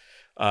leaps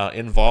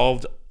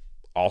involved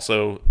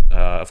also,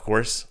 of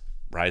course,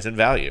 rise in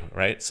value,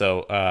 right?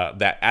 So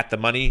that at the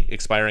money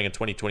expiring in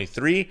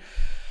 2023,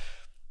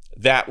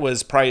 that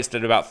was priced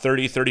at about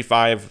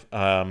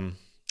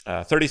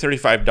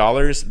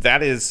 $35.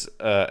 That is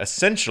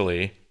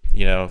essentially,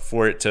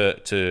 for it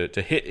to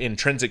hit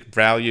intrinsic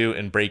value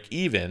and break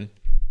even.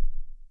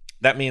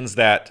 That means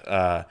that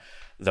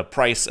the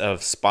price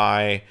of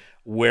SPY,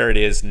 where it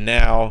is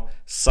now,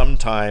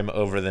 sometime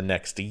over the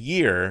next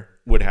year,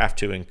 would have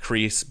to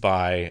increase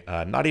by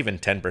not even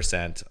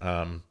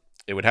 10%.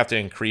 It would have to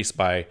increase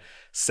by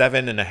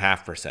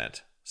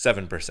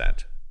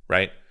 7.5%,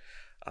 right?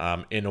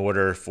 In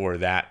order for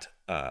that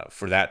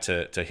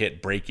to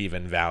hit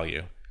break-even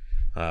value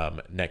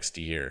next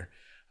year,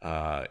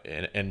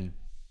 and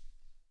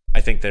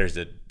I think there's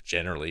a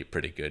generally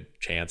pretty good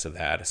chance of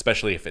that,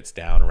 especially if it's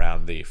down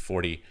around the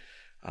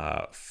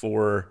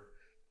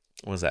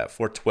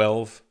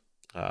 412.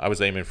 I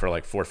was aiming for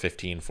like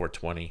 415,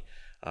 420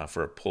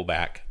 for a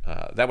pullback.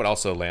 That would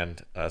also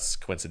land us,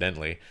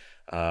 coincidentally,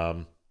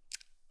 land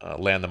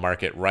the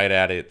market right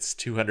at its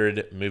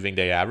 200 moving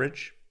day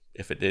average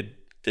if it did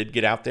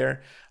get out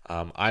there.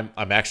 I'm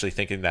actually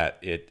thinking that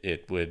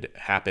it would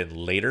happen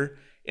later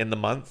in the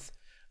month,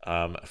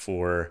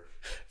 for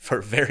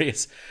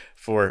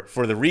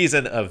the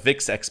reason of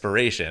VIX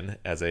expiration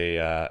as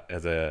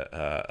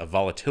a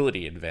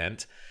volatility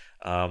event.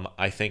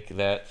 I think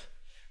that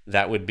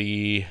would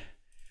be,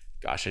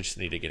 gosh, I just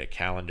need to get a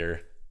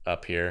calendar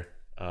up here.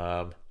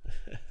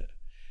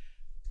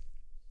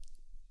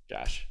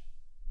 Gosh.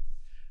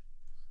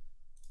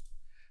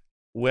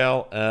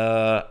 Well,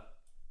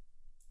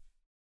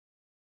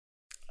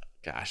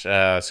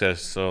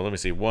 so let me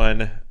see.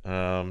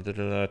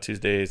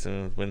 Tuesdays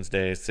and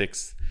Wednesdays,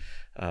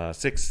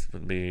 6th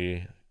would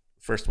be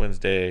first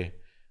Wednesday,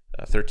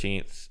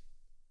 13th,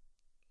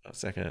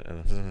 second.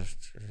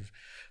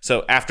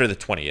 So after the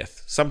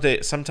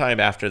 20th, sometime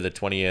after the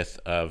 20th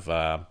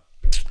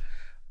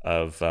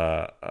of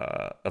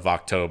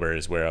October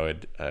is where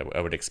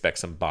I would expect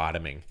some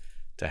bottoming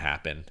to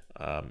happen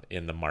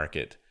in the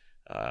market.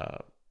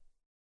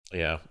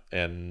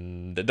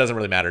 And it doesn't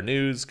really matter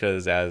news,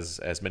 because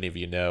as many of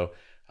you know,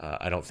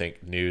 I don't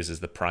think news is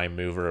the prime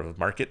mover of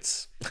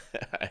markets.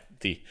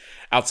 The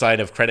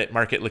outside of credit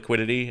market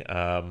liquidity,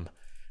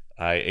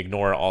 I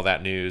ignore all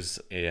that news,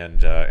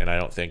 and I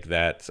don't think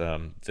that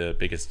the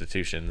big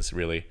institutions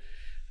really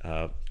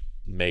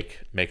make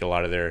a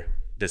lot of their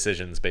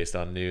decisions based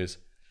on news.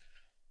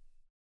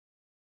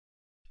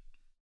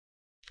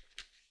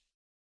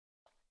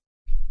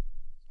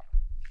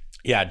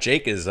 Yeah,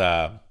 Jake is,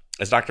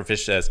 as Dr.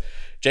 Fish says,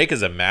 Jake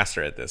is a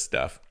master at this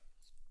stuff.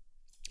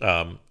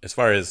 As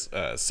far as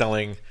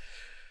selling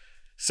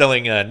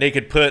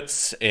naked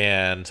puts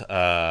and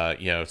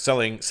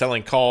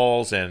selling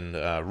calls and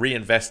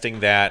reinvesting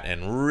that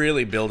and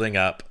really building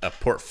up a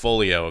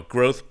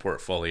growth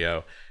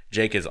portfolio,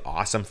 Jake is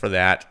awesome for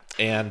that.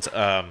 And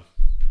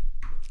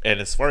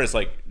as far as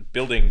like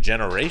building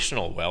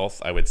generational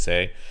wealth, I would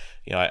say,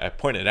 I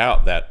pointed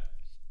out that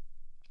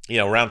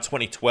around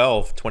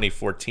 2012,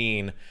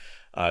 2014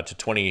 to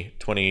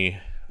 2020,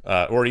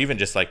 or even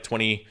just like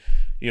 20,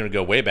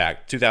 go way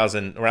back,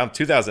 2000, around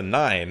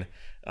 2009.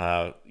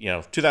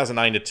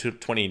 2009 to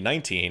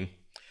 2019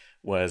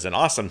 was an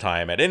awesome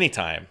time at any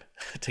time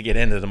to get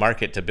into the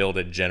market to build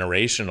a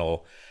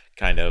generational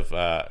kind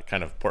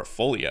of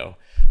portfolio.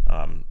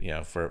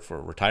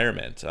 for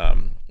retirement.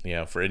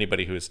 For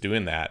anybody who is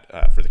doing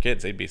that for the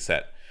kids, they'd be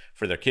set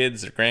for their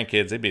kids, their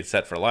grandkids, they'd be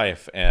set for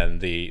life. And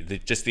the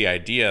just the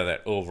idea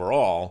that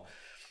overall,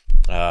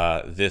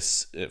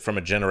 this from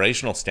a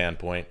generational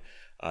standpoint,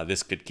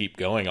 this could keep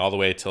going all the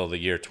way till the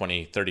year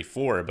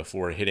 2034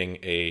 before hitting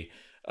a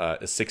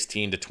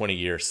 16 to 20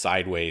 year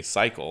sideways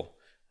cycle,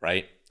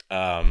 right?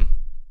 I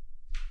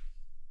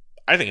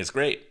think it's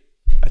great.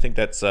 I think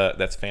that's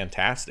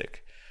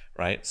fantastic,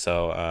 right?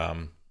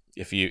 So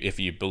if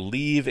you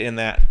believe in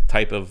that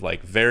type of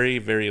like very,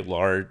 very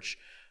large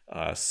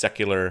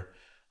secular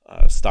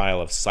style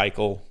of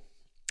cycle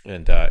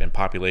and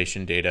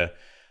population data,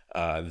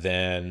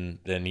 then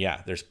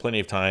yeah, there's plenty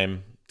of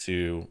time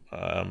to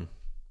I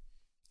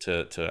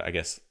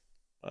guess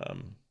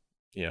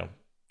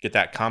get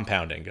that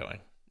compounding going,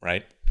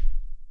 right?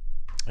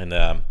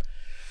 And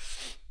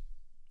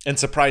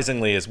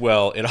surprisingly as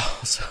well, it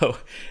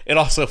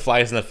also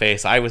flies in the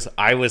face. I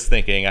was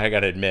thinking, I got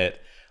to admit,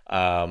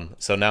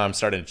 so now I'm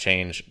starting to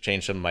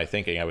change some of my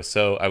thinking. I was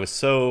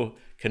so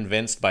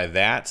convinced by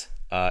that,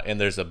 and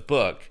there's a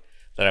book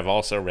that I've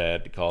also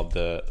read called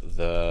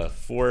the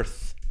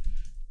Fourth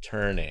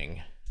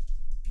Turning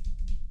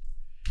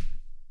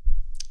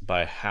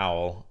by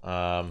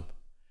Howell.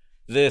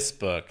 This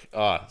book,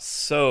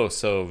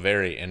 so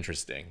very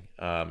interesting.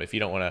 If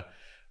you don't want to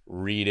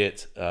read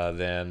it,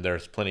 then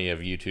there's plenty of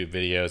YouTube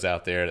videos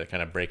out there that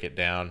kind of break it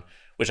down,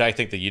 which I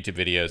think the YouTube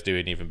videos do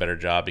an even better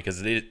job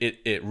because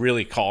it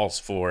really calls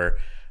for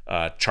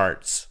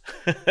charts.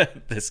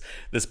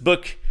 This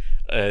book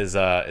is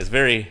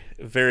very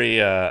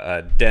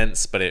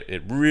dense, but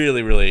it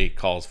really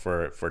calls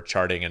for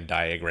charting and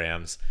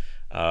diagrams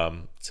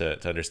to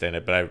understand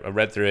it. But I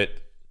read through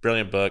it.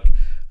 Brilliant book.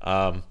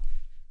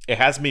 It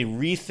has me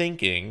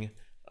rethinking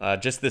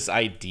just this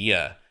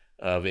idea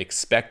of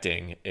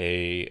expecting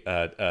a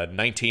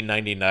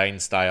 1999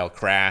 style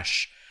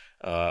crash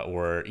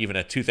or even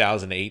a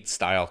 2008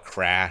 style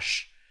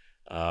crash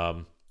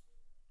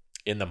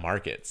in the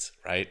markets,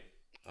 right?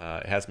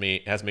 It has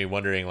me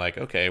wondering, like,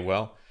 okay,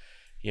 well,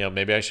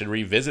 maybe I should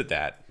revisit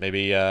that.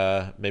 Maybe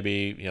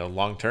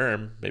long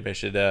term, maybe I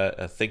should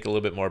think a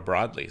little bit more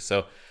broadly.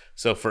 So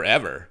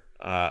forever,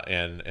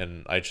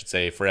 and I should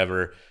say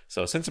forever.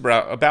 So since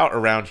about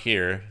around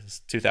here,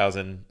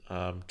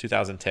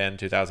 2010,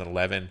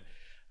 2011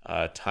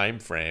 time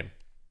frame,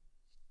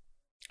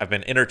 I've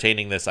been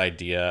entertaining this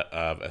idea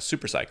of a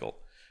super cycle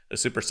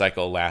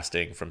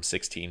lasting from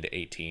 16 to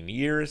 18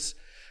 years,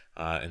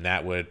 and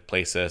that would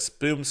place us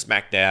boom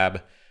smack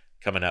dab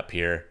coming up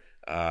here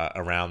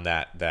around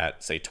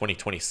that say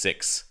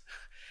 2026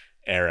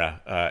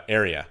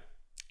 area,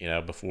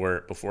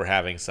 before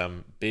having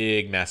some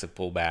big massive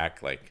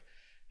pullback like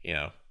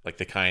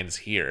the kinds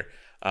here.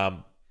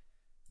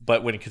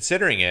 But when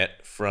considering it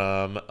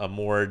from a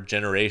more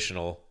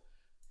generational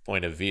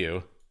point of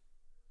view,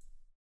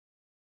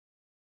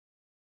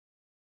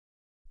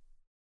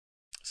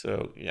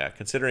 so yeah,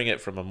 considering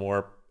it from a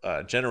more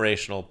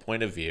generational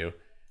point of view,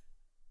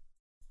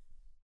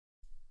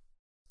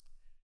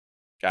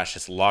 gosh,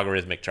 this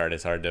logarithmic chart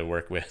is hard to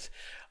work with.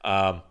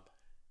 That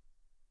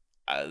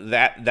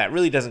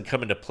really doesn't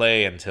come into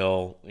play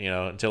until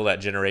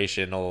that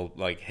generational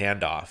like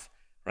handoff,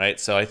 right?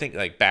 So I think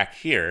like back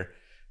here,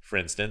 for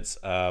instance,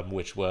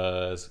 which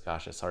was,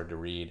 gosh, it's hard to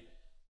read.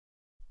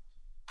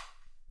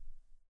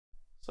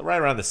 So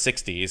right around the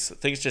 60s,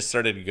 things just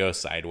started to go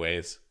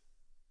sideways,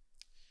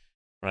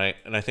 right?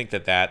 And I think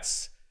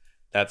that's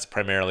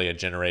primarily a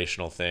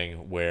generational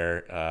thing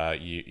where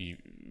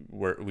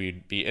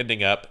we'd be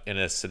ending up in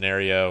a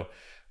scenario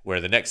where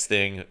the next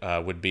thing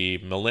would be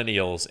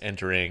millennials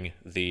entering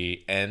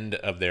the end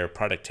of their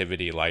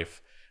productivity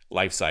life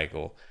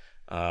cycle,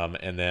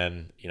 and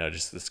then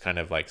just this kind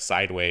of like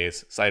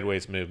sideways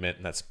movement,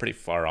 and that's pretty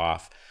far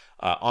off.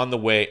 On the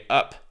way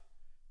up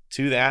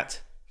to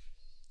that,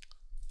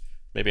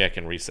 maybe I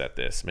can reset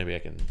this. Maybe I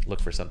can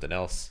look for something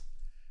else.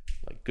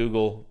 Like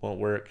Google won't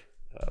work.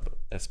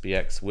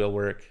 SPX will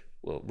work.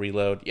 We'll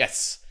reload.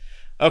 Yes.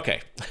 Okay.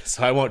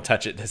 So I won't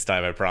touch it this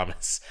time, I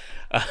promise.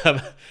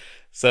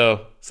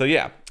 So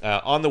yeah,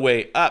 on the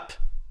way up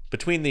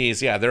between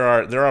these, yeah, there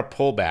are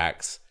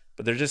pullbacks,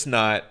 but they're just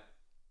not.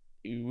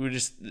 We're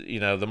just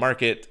the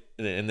market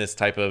in this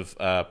type of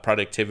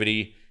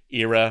productivity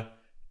era,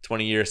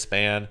 20-year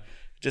span,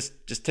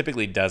 just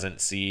typically doesn't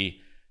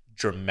see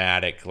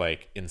dramatic,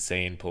 like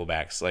insane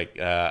pullbacks. Like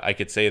I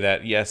could say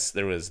that yes,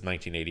 there was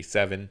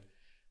 1987.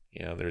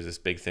 There was this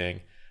big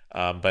thing,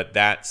 but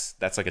that's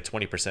like a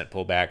 20%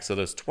 pullback. So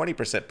those 20%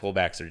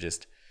 pullbacks are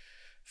just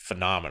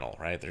phenomenal,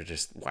 right? They're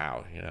just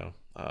wow,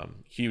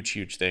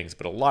 huge things.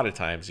 But a lot of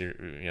times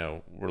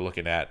we're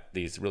looking at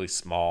these really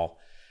small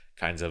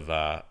kinds of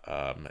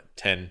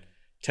 10%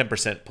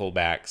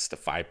 pullbacks to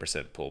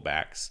 5%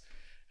 pullbacks,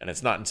 and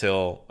it's not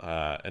until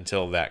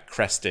that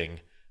cresting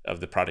of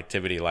the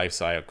productivity life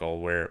cycle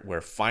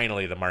where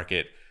finally the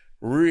market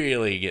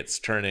really gets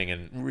turning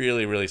and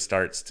really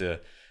starts to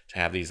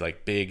have these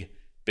like big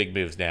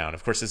moves down.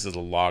 Of course, this is a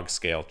log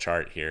scale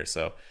chart here,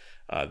 so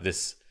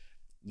this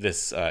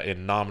this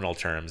in nominal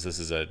terms, this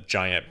is a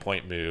giant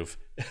point move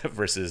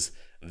versus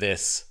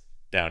this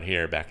down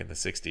here back in the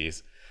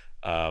 60s.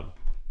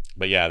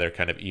 But yeah, they're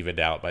kind of evened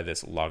out by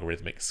this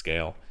logarithmic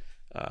scale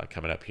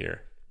coming up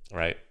here,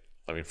 right?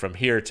 I mean, from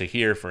here to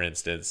here, for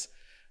instance,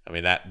 I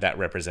mean, that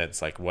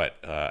represents like what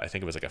I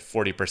think it was like a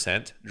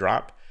 40%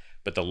 drop,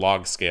 but the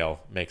log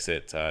scale makes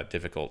it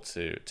difficult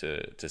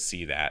to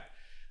see that.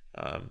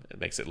 It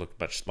makes it look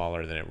much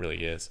smaller than it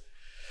really is.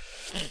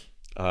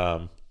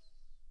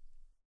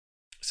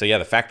 So yeah,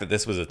 the fact that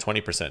this was a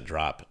 20%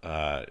 drop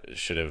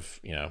should have,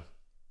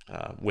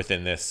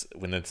 within this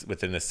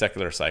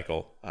secular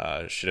cycle,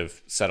 should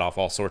have set off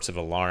all sorts of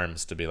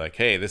alarms to be like,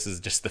 hey, this is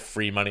just the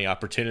free money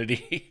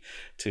opportunity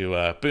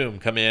to boom,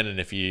 come in, and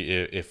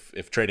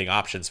if trading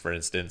options, for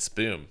instance,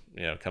 boom,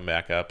 come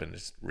back up and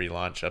just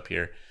relaunch up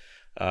here.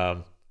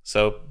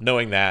 So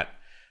knowing that,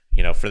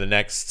 for the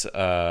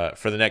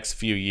next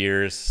few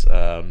years,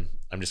 I'm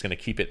just going to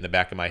keep it in the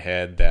back of my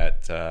head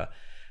that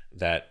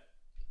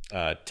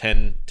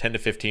 10 to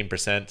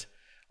 15%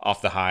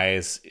 off the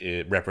highs,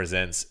 it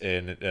represents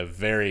a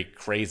very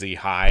crazy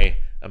high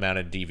amount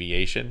of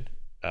deviation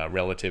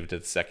relative to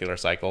the secular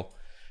cycle,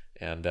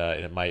 and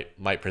it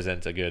might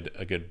present a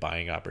good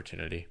buying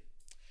opportunity.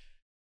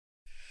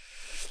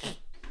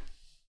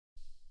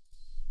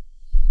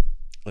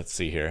 Let's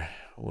see here.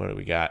 What do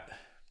we got?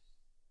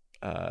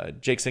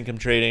 Jake's Income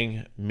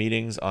Trading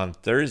meetings on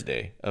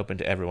Thursday, open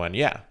to everyone.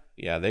 Yeah,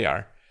 they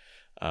are.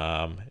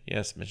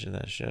 Yes, mention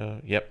that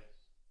show. Yep.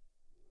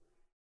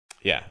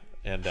 Yeah,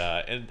 and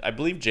I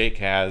believe Jake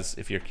has,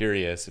 if you're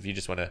curious, if you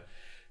just want to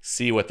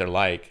see what they're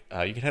like,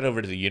 you can head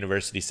over to the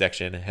university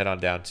section, head on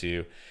down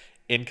to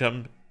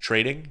Income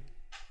Trading,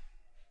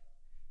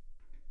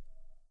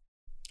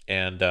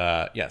 and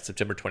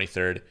September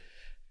 23rd,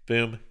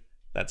 boom,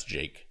 that's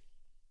Jake.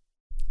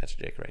 That's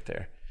Jake right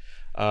there.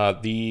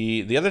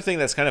 The other thing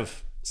that's kind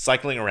of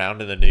cycling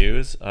around in the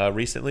news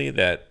recently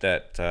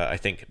that I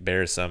think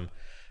bears some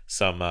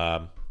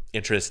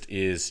interest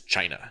is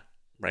China.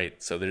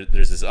 Right, so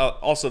there's this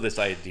also this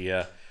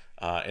idea,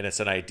 and it's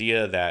an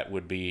idea that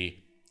would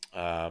be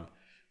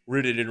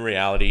rooted in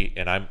reality.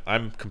 And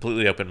I'm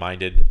completely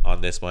open-minded on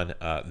this one.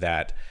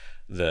 That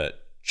the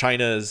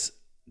China's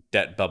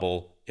debt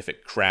bubble, if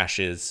it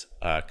crashes,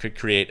 could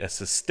create a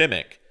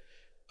systemic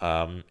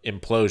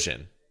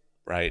implosion,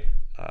 right?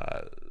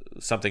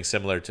 Something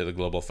similar to the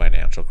global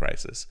financial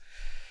crisis.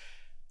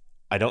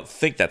 I don't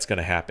think that's going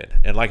to happen.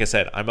 And like I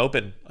said, I'm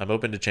open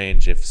to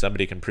change if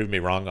somebody can prove me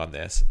wrong on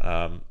this.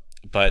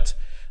 But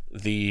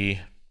the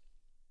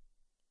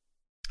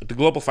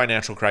global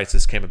financial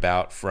crisis came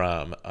about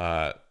from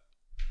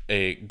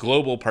a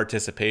global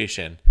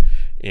participation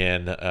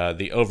in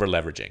the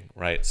over-leveraging,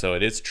 right? So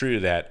it is true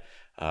that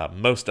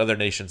most other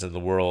nations in the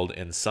world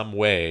in some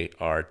way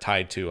are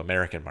tied to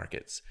American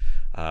markets,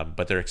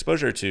 but their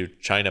exposure to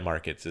China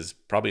markets is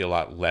probably a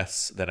lot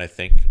less than I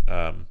think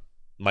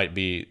might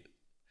be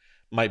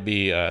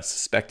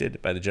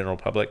suspected by the general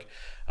public.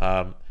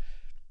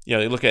 You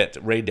look at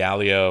Ray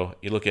Dalio,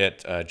 you look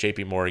at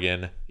JP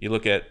Morgan, you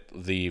look at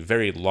the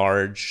very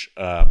large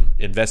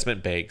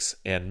investment banks,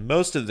 and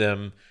most of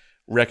them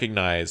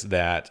recognize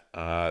that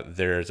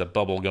there's a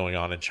bubble going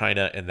on in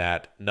China and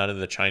that none of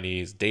the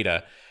Chinese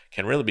data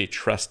can really be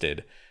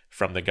trusted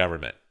from the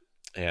government.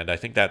 And I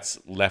think that's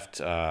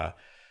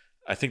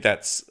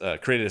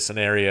created a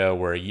scenario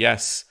where,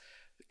 yes,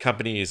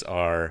 companies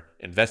are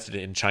invested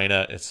in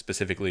China,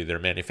 specifically their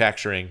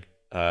manufacturing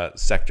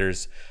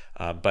sectors,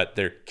 but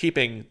they're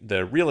keeping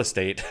the real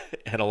estate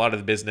and a lot of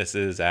the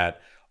businesses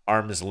at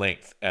arm's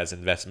length as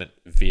investment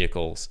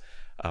vehicles.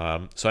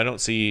 So I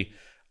don't see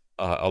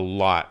a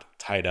lot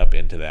tied up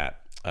into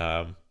that.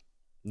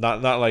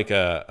 Not like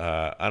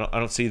I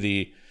don't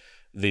see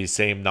the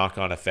same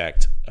knock-on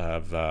effect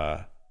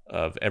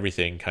of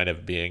everything kind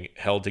of being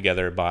held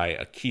together by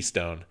a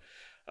keystone,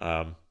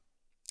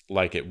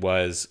 like it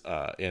was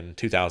in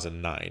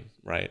 2009,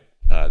 right?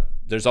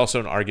 There's also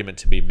an argument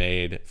to be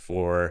made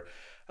for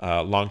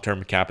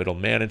long-term capital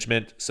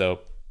management.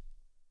 So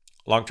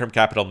long-term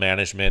capital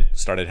management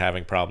started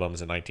having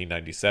problems in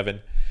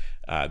 1997.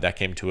 That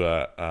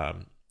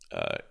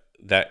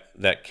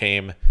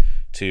came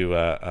to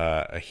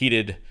a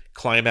heated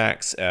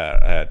climax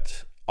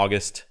at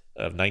August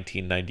of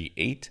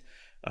 1998,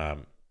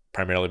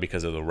 primarily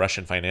because of the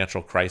Russian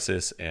financial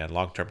crisis, and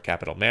long-term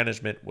capital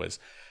management was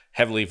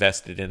heavily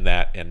vested in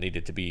that and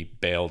needed to be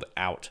bailed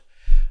out.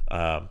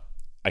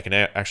 I can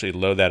actually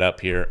load that up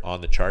here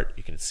on the chart.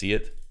 You can see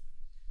it.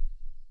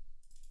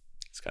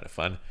 It's kind of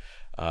fun.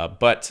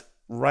 But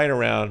right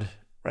around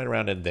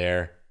in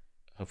there,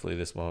 hopefully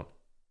this won't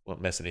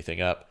mess anything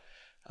up.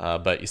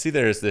 But you see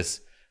there's this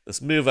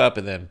move up,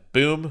 and then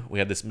boom, we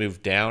had this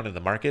move down in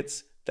the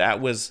markets. That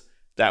was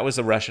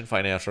the Russian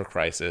financial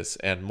crisis,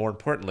 and more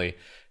importantly,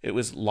 it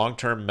was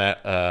long-term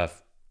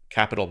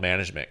capital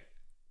management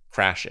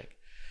crashing.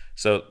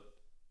 So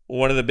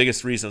one of the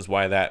biggest reasons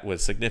why that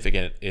was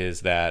significant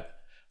is that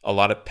a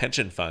lot of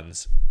pension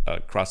funds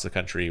across the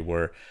country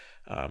were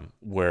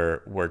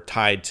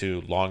tied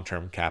to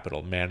long-term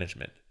capital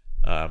management.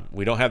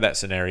 We don't have that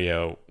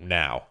scenario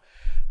now.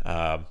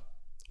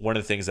 One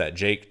of the things that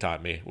Jake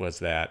taught me was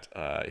that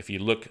if you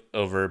look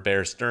over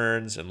Bear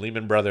Stearns and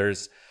Lehman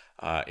Brothers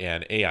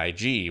and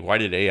AIG, why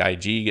did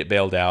AIG get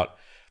bailed out?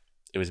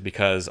 It was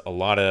because a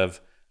lot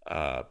of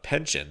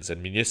pensions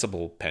and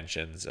municipal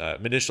pensions,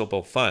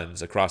 municipal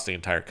funds across the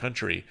entire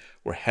country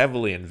were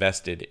heavily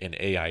invested in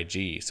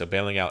AIG. So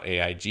bailing out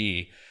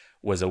AIG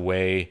was a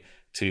way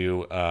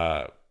to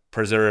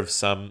preserve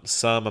some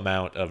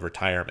amount of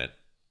retirement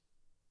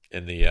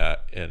in the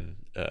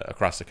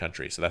across the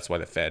country. So that's why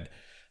the Fed,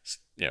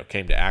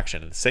 came to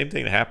action. And the same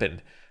thing that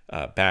happened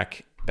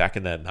back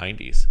in the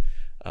 90s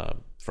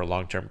for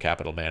long-term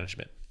capital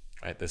management,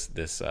 right?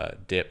 This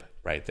dip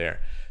right there.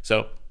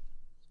 So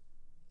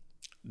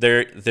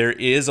there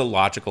is a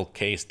logical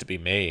case to be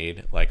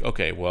made, like,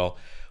 okay, well,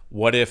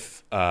 what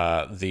if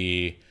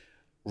the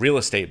real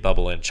estate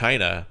bubble in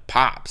China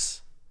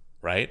pops,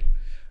 right?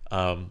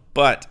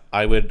 But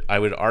I would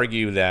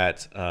argue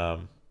that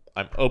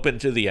I'm open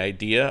to the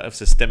idea of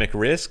systemic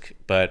risk,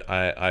 but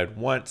I'd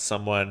want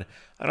someone,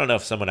 I don't know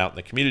if someone out in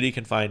the community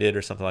can find it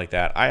or something like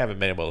that. I haven't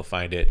been able to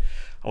find it.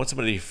 I want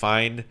somebody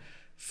to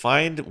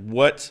find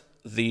what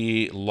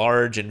the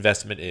large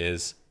investment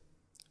is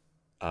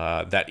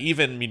that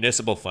even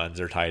municipal funds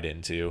are tied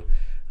into,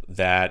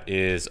 that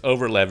is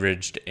over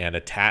leveraged and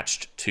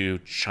attached to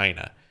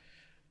China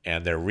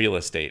and their real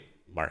estate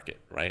market,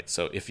 right?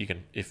 So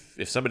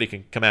if somebody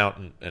can come out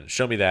and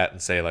show me that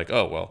and say, like,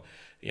 oh, well,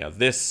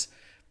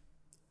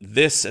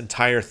 this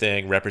entire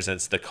thing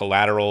represents the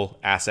collateral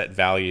asset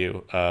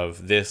value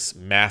of this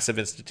massive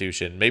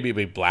institution, maybe it'd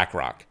be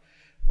BlackRock,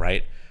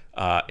 right?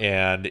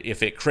 And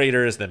if it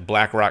craters, then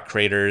BlackRock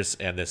craters,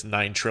 and this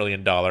 $9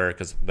 trillion,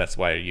 because that's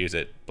why I use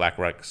it,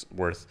 BlackRock's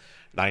worth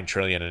 $9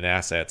 trillion in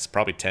assets,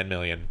 probably 10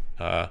 million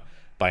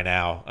by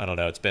now. I don't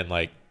know. It's been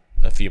like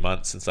a few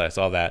months since I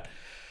saw that.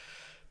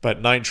 But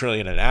 $9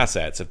 trillion in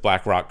assets, if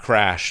BlackRock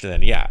crashed,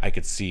 then yeah, I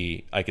could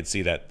see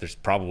that there's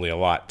probably a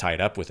lot tied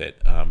up with it.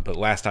 But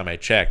last time I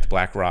checked,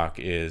 BlackRock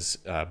is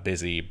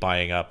busy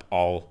buying up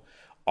all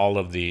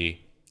of the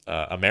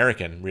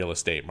American real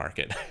estate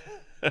market,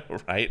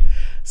 right?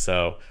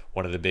 So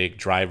one of the big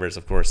drivers,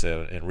 of course,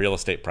 in real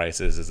estate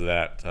prices is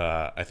that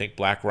I think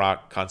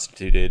BlackRock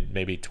constituted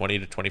maybe 20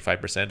 to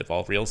 25% of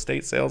all real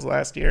estate sales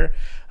last year.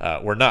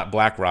 We're not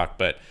BlackRock,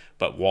 but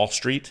Wall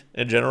Street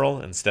in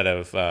general. Instead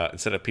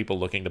of people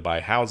looking to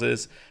buy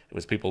houses, it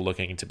was people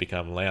looking to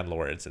become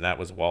landlords, and that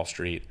was Wall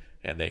Street,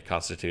 and they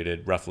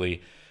constituted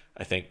roughly,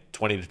 I think,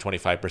 20 to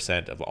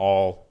 25% of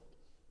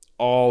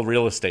all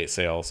real estate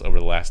sales over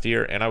the last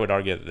year. And I would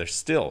argue that they're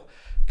still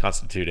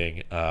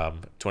constituting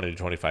 20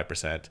 to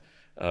 25%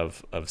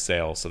 of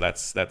sales. So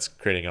that's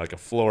creating like a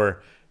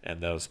floor, and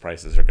those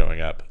prices are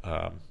going up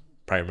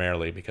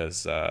primarily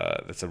because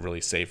it's a really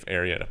safe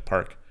area to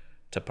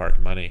park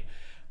money.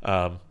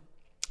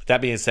 That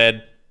being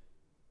said,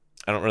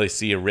 I don't really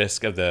see a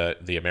risk of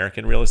the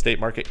American real estate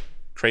market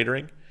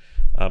cratering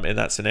in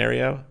that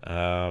scenario.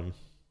 And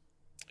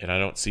I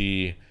don't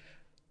see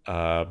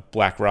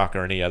BlackRock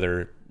or any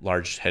other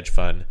large hedge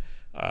fund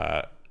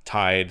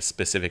tied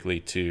specifically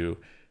to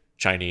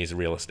Chinese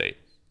real estate.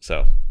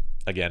 So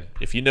again,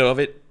 if you know of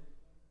it,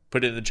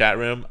 put it in the chat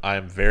room.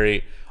 I'm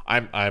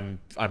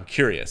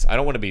curious. I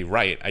don't want to be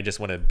right. I just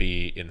want to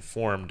be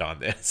informed on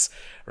this,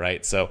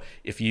 right? So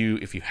if you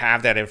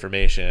have that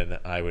information,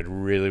 I would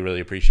really, really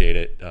appreciate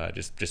it.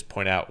 Just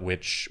point out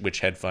which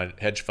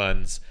hedge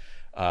funds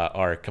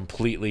are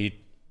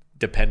completely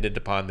dependent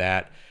upon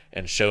that,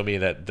 and show me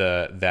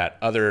that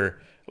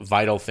other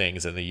vital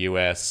things in the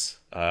U.S.,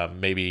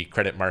 maybe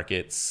credit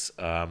markets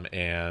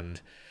and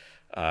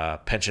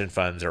pension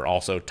funds are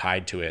also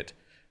tied to it,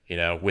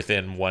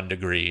 within 1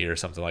 degree or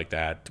something like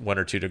that, 1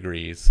 or 2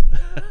 degrees,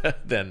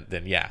 then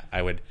yeah,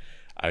 I would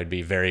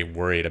be very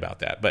worried about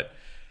that. But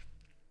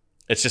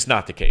it's just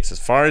not the case, as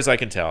far as I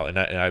can tell. And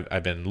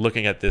I've been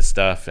looking at this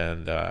stuff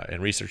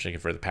and researching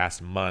it for the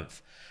past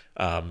month.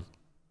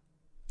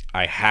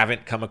 I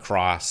haven't come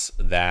across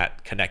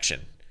that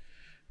connection,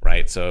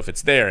 right? So if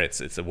it's there,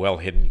 it's a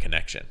well-hidden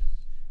connection.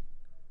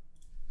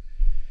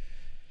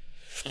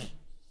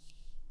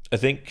 I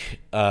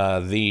think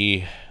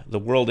the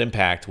world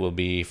impact will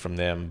be from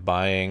them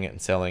buying and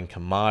selling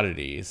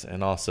commodities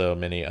and also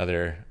many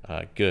other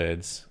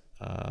goods.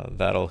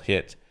 That'll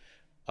hit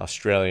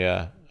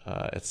Australia,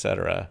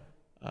 etc.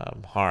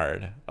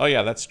 hard. Oh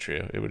yeah, that's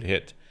true. It would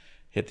hit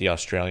the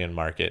Australian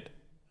market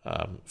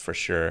for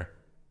sure.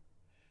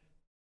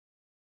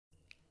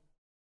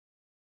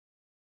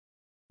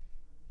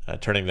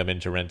 Turning them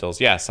into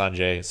rentals. Yeah,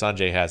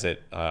 Sanjay has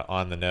it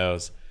on the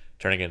nose,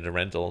 turning it into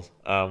rentals.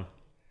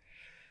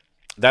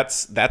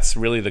 That's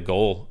really the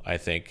goal, I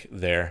think,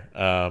 there.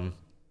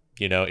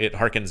 It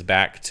harkens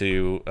back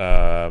to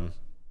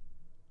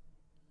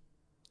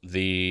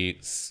the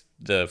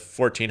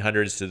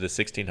 1400s to the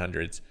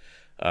 1600s,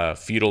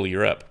 feudal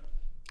Europe,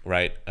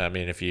 right? I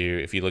mean, if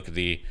you look at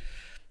the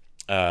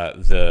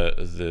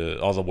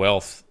all the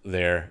wealth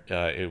there,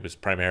 it was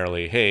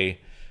primarily, hey,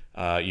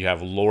 you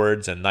have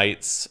lords and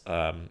knights,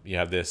 you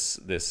have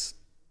this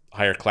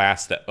higher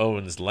class that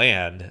owns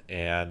land,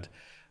 and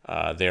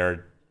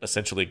they're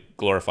essentially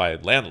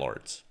glorified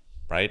landlords,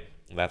 right?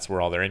 That's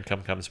where all their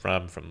income comes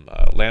from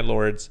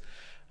landlords,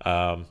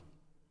 or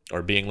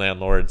being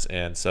landlords.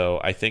 And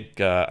so I think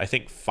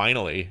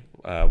finally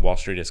Wall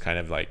Street has kind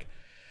of like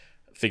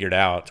figured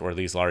out, or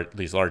these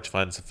large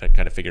funds have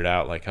kind of figured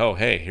out, like, oh,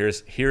 hey,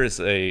 here is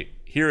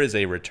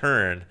a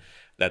return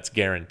that's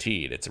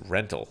guaranteed. It's a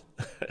rental.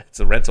 It's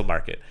a rental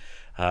market.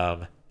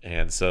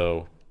 And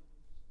so,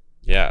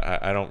 yeah,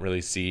 I don't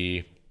really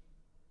see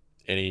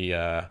any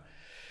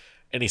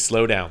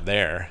slowdown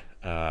there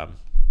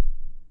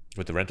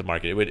with the rental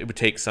market. It would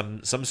take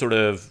some sort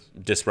of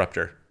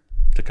disruptor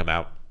to come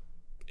out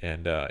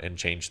and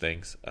change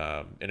things,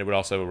 and it would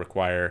also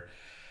require.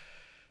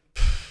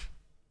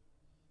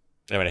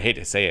 I mean, I hate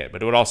to say it,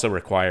 but it would also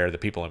require the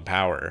people in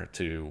power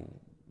to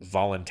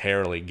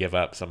voluntarily give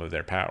up some of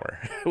their power,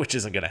 which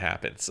isn't going to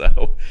happen.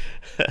 So,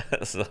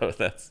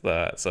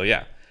 so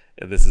yeah,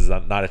 this is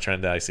not a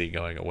trend that I see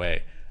going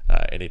away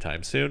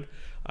anytime soon.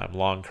 I'm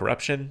long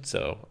corruption,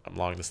 so I'm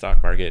long the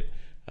stock market,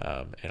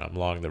 and I'm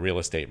long the real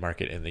estate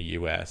market in the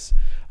U.S.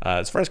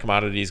 As far as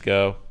commodities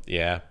go,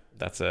 yeah,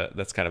 that's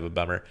kind of a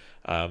bummer.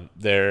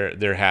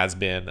 There has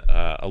been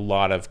a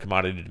lot of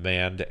commodity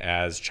demand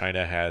as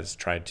China has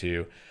tried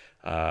to.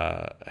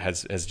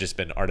 Has just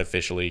been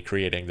artificially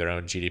creating their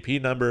own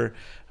GDP number.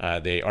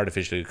 They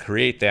artificially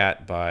create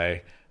that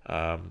by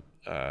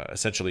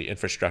essentially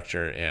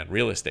infrastructure and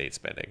real estate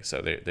spending.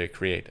 So they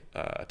create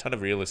a ton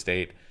of real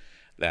estate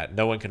that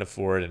no one can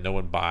afford and no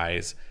one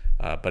buys,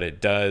 but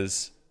it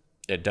does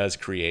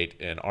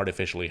create an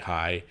artificially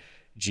high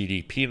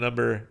GDP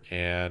number.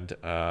 And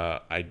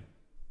I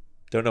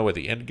don't know what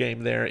the end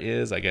game there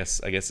is. I guess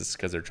it's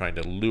because they're trying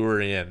to lure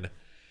in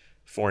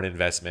foreign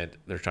investment.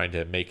 They're trying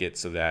to make it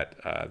so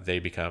that they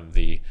become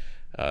the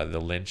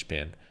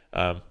linchpin.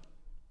 I'm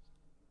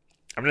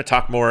going to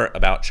talk more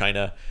about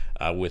China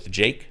with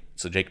Jake.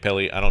 So Jake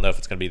Pelly, I don't know if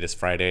it's going to be this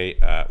Friday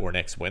or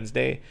next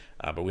Wednesday,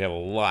 but we have a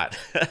lot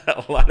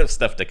of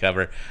stuff to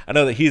cover. I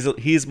know that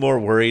he's more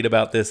worried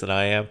about this than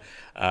I am.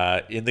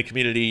 In the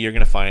community, you're going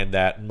to find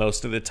that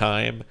most of the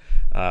time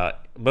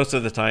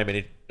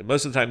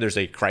there's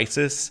a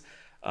crisis.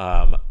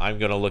 I'm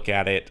going to look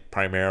at it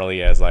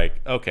primarily as like,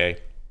 okay,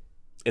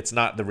 it's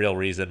not the real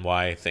reason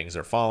why things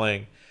are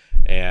falling,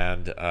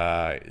 and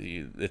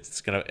everything's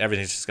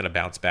just gonna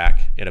bounce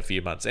back in a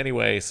few months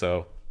anyway.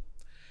 So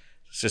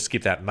let's just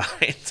keep that in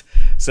mind.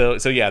 So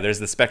yeah, there's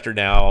the specter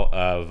now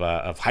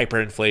of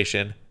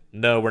hyperinflation.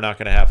 No, we're not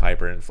going to have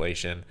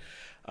hyperinflation.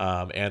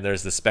 And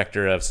there's the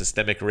specter of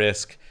systemic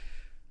risk.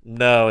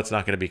 No, it's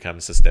not going to become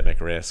systemic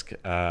risk.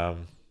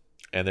 And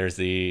there's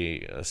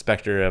the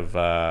specter of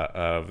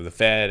the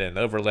Fed and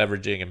over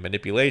leveraging and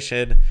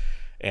manipulation.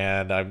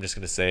 And I'm just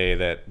going to say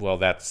that, well,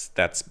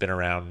 that's been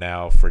around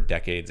now for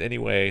decades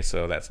anyway,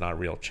 so that's not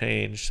real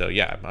change. So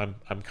yeah,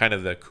 I'm kind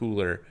of the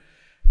cooler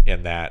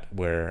in that,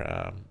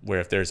 where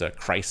if there's a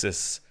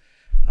crisis,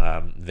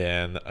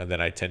 then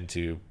I tend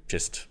to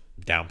just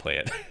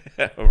downplay it,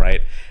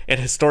 right? And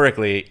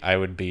historically, I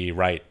would be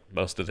right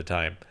most of the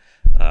time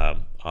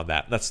on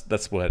that.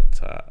 That's what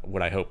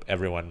I hope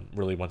everyone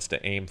really wants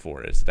to aim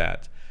for, is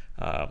that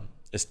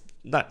it's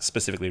not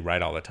specifically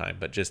right all the time,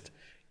 but just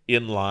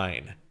in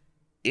line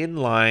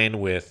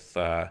with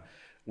the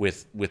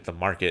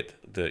market,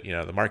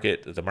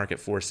 the market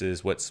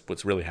forces,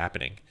 what's really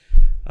happening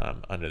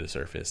under the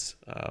surface.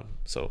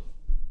 So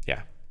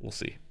yeah, we'll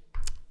see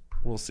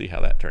how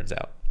that turns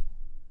out.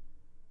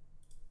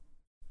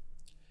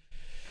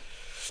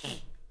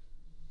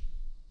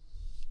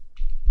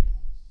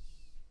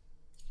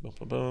 Boom,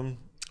 boom, boom.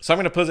 So I'm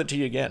going to pose it to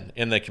you again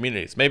in the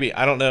communities. Maybe,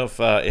 I don't know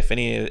if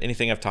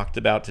anything I've talked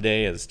about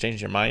today has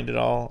changed your mind at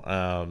all.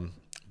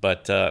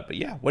 But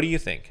yeah, what do you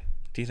think?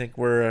 Do you think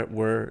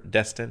we're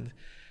destined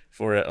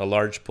for a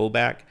large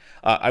pullback?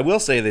 I will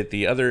say that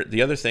the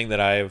other thing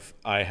that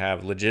I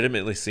have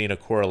legitimately seen a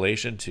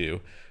correlation to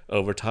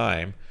over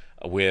time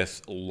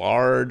with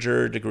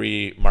larger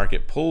degree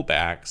market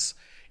pullbacks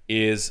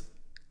is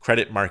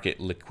credit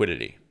market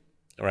liquidity,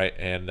 right?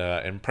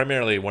 And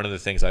primarily one of the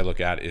things I look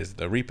at is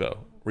the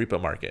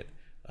repo market.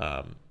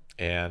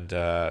 And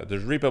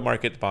there's repo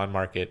market, the bond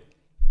market.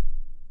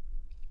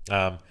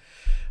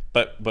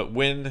 But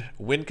when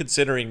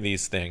considering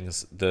these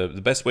things,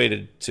 the best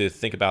way to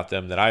think about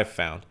them that I've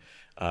found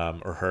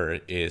or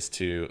heard is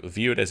to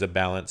view it as a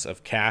balance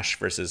of cash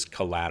versus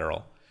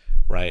collateral,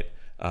 right?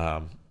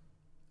 Let's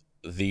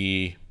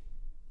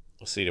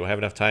see, do I have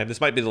enough time?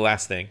 This might be the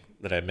last thing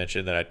that I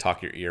mentioned that I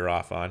talk your ear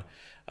off on,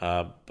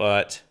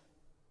 but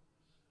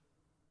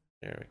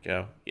there we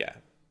go. Yeah,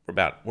 we're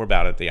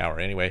about at the hour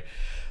anyway.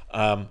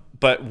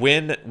 But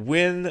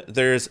when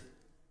there's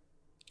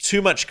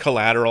too much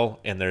collateral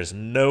and there's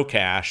no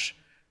cash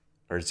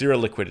or zero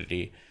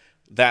liquidity,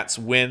 that's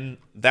when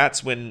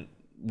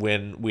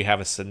we have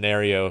a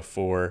scenario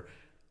for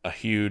a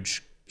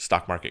huge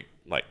stock market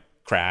like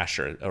crash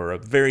or a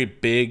very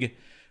big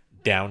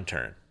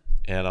downturn.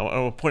 And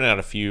I'll point out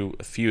a few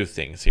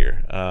things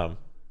here. So I'm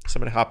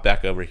going to hop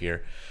back over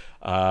here.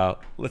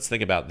 Let's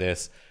think about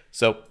this.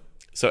 So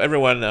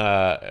everyone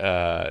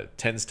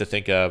tends to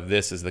think of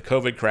this as the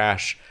COVID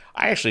crash.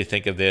 I actually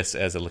think of this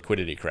as a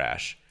liquidity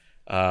crash,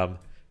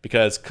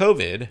 because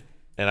COVID,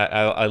 and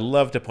I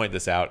love to point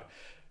this out,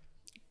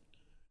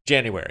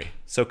 January.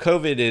 So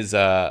COVID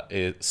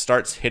it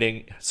starts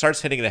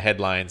hitting the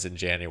headlines in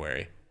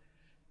January.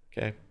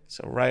 Okay,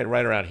 so right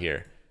around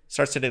here,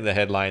 starts hitting the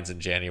headlines in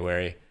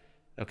January.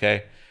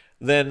 Okay,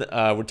 then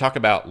we're talking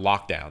about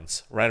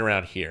lockdowns right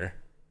around here,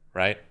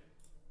 right?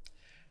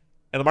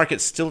 And the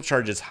market still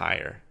charges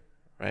higher,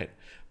 right?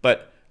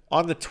 But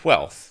on the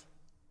 12th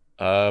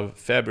of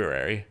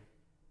February,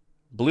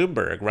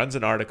 Bloomberg runs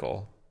an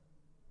article,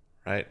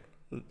 right?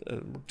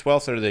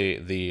 12th or the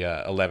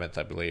 11th,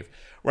 I believe,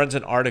 runs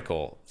an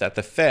article that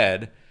the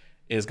Fed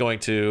is going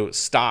to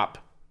stop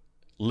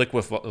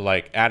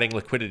adding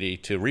liquidity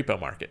to repo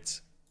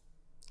markets.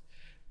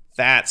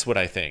 That's what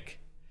I think.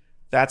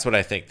 That's what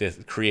I think this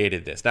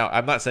created this. Now,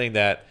 I'm not saying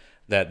that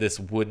this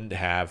wouldn't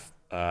have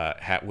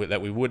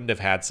that we wouldn't have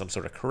had some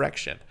sort of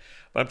correction,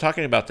 but I'm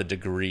talking about the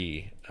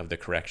degree of the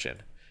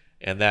correction,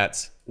 and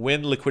that's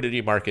when liquidity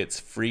markets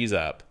freeze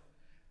up.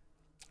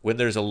 When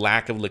there's a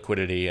lack of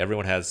liquidity,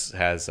 everyone has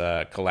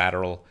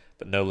collateral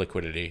but no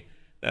liquidity.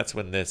 That's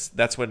when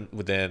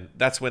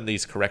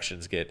these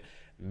corrections get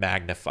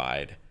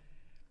magnified,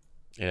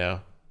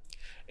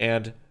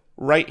 And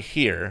right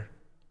here,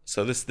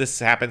 so this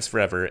happens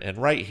forever, and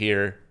right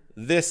here,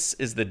 this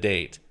is the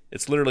date.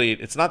 It's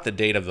not the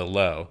date of the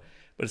low,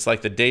 but it's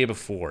like the day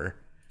before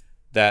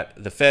that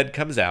the Fed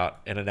comes out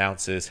and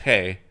announces,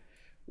 hey,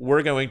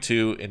 we're going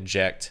to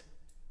inject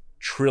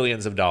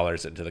trillions of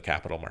dollars into the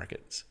capital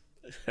markets,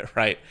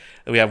 right?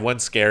 And we have one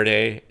scare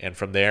day, and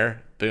from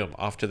there, boom,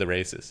 off to the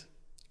races.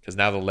 Because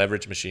now the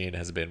leverage machine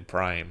has been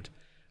primed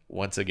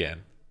once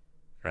again,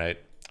 right?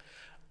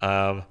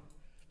 The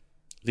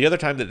other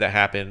time that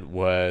happened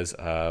was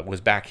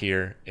back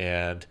here,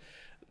 and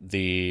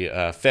the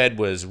Fed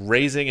was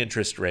raising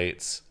interest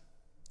rates.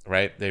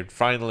 Right, they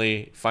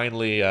finally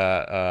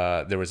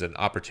there was an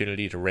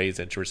opportunity to raise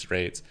interest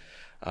rates,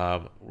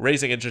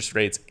 raising interest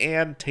rates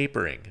and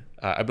tapering.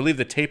 I believe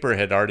the taper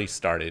had already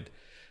started,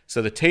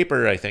 so the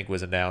taper I think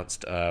was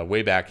announced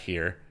way back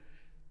here.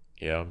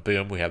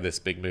 Boom, we have this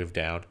big move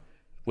down,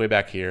 way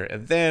back here,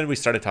 and then we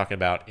started talking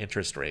about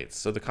interest rates.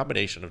 So the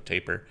combination of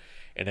taper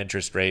and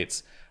interest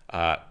rates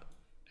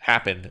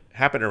happened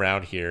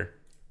around here.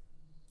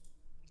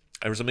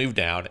 There was a move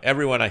down.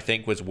 Everyone, I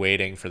think, was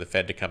waiting for the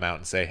Fed to come out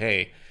and say,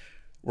 hey,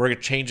 we're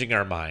changing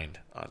our mind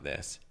on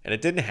this. And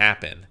it didn't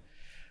happen.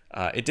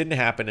 It didn't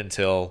happen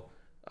until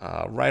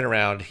right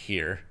around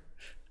here.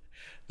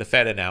 The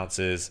Fed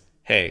announces,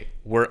 hey,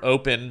 we're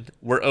open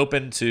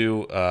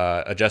to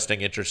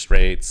adjusting interest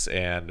rates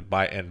and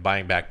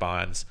buying back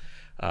bonds,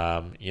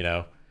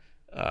 in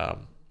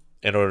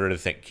order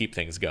to keep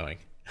things going.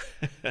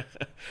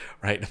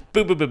 Right?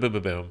 Boom, boom, boom, boom,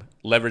 boom, boom.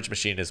 Leverage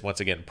machine is once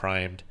again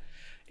primed.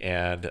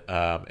 And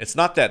it's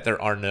not that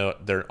there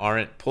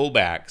aren't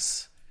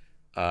pullbacks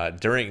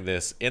in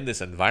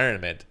this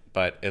environment,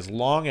 but as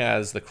long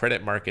as the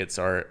credit markets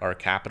are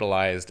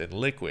capitalized and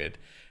liquid,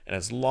 and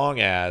as long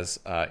as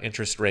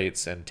interest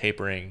rates and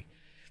tapering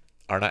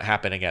are not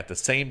happening at the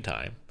same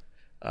time,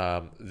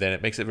 then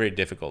it makes it very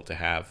difficult to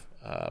have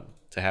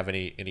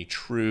any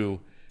true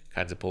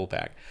kinds of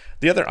pullback.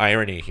 The other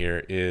irony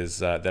here is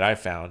that I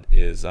found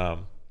is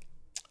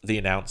the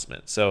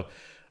announcement. So.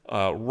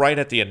 Right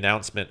at the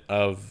announcement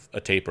of a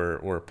taper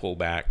or a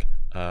pullback,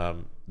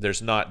 there's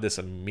not this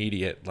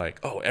immediate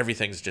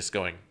everything's just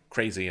going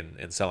crazy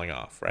and selling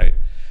off, right?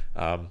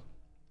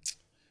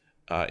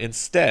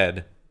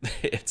 Instead,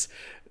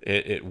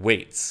 it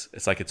waits.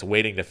 It's like it's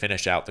waiting to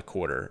finish out the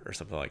quarter or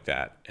something like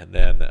that, and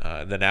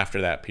then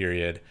after that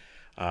period,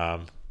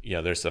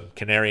 there's some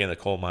canary in the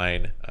coal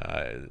mine.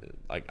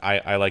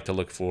 I like to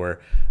look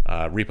for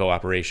repo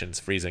operations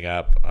freezing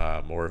up,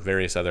 or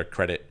various other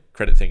credit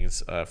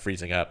things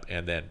freezing up,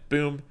 and then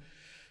boom,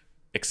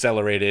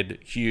 accelerated,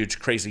 huge,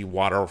 crazy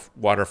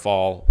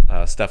waterfall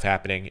stuff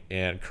happening.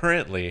 And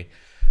currently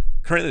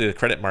the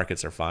credit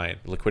markets are fine.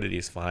 Liquidity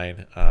is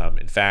fine.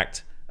 In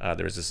fact,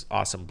 there was this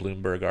awesome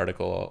Bloomberg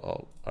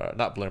article,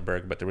 not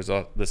Bloomberg, but there was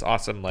this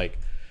awesome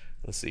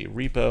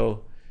repo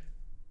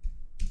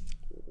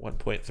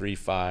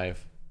 1.35,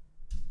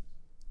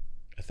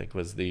 I think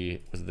was the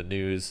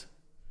news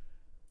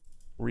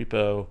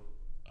repo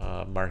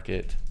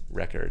market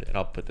record, and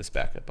I'll put this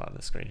back up on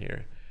the screen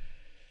here.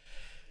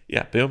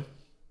 Yeah, boom.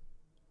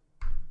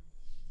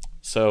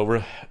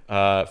 So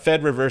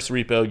Fed reverse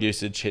repo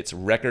usage hits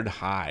record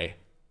high.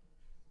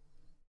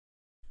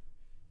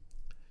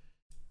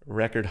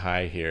 Record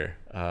high here.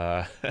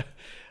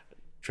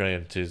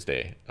 Trillium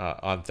Tuesday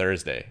on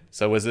Thursday.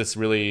 So was this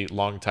really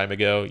long time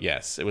ago?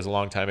 Yes, it was a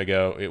long time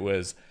ago. It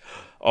was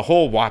a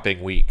whole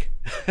whopping week.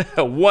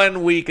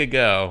 1 week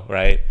ago,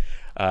 right?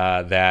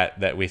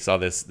 That we saw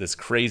this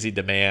crazy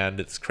demand,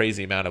 this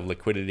crazy amount of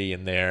liquidity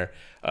in there.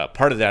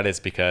 Part of that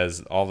is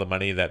because all the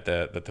money that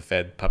the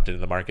Fed pumped into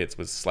the markets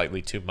was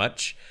slightly too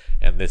much,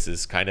 and this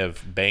is kind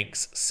of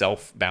banks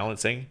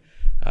self-balancing.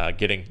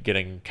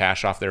 getting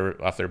cash off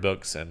their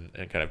books and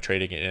kind of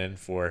trading it in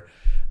for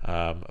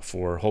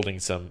holding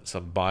some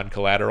bond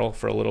collateral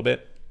for a little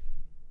bit,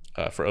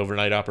 for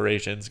overnight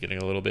operations, getting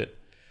a little bit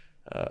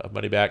of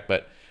money back.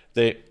 But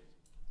they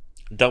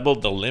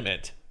doubled the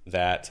limit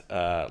that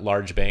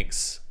large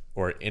banks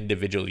or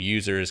individual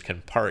users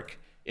can park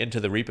into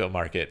the repo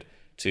market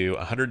to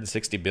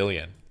 160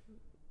 billion,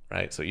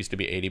 right? So it used to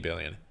be 80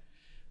 billion.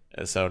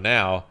 And so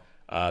now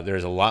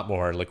there's a lot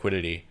more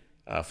liquidity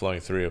flowing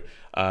through.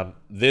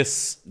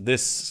 This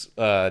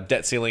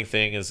debt ceiling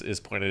thing is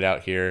pointed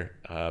out here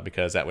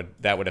because that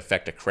would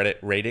affect a credit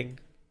rating,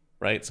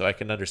 right? So I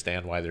can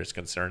understand why there's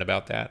concern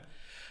about that.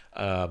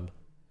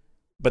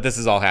 But this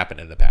has all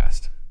happened in the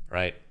past,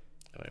 right?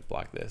 Let me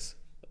block this.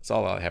 It's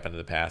all happened in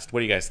the past.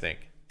 What do you guys think?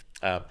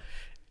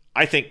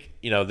 I think,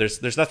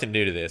 there's nothing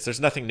new to this. There's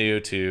nothing new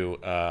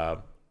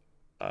to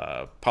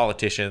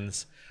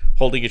politicians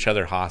holding each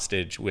other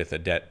hostage with a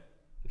debt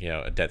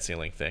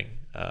ceiling thing.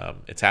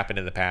 It's happened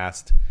in the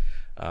past,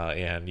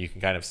 and you can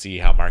kind of see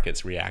how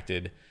markets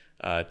reacted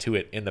to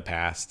it in the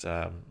past.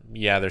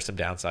 There's some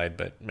downside,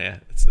 but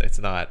man, it's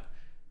not.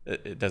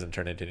 It doesn't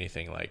turn into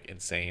anything like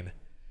insane.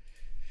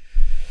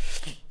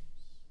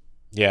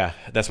 Yeah,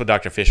 that's what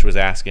Dr. Fish was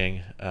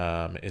asking.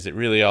 Is it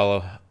really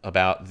all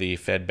about the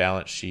Fed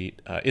balance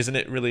sheet? Isn't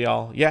it really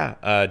all? Yeah,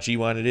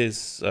 G1, it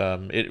is.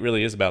 It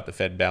really is about the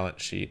Fed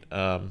balance sheet.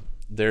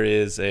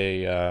 There's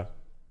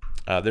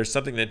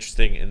something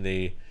interesting in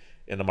the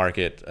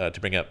market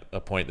to bring up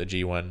a point that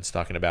G1's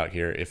talking about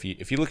here. If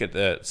you look at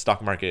the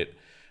stock market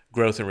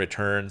growth and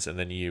returns, and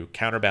then you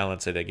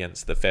counterbalance it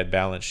against the Fed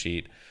balance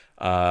sheet,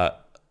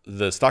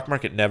 the stock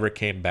market never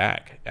came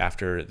back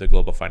after the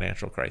global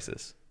financial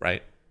crisis,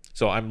 right?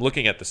 So I'm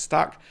looking at the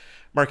stock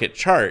market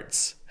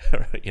charts.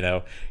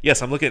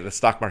 Yes, I'm looking at the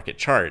stock market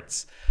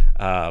charts,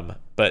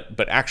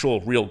 but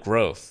actual real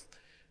growth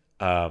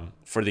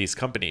for these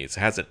companies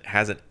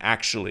hasn't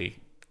actually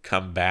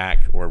come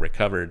back or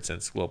recovered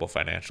since global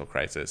financial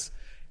crisis.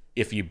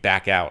 If you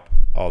back out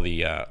all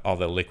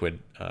the liquid,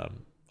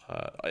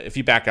 if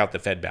you back out the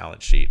Fed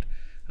balance sheet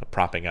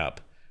propping up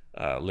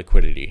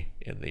liquidity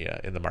in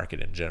the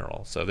market in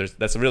general, so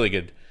that's a really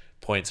good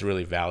point. It's a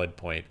really valid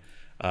point.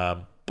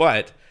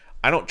 But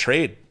I don't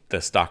trade the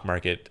stock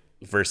market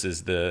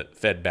versus the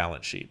Fed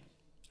balance sheet,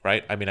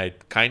 right? I mean, I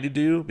kind of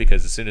do,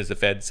 because as soon as the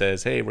Fed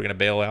says, "Hey, we're going to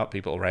bail out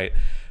people," right?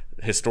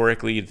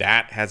 Historically,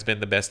 that has been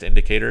the best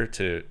indicator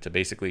to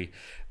basically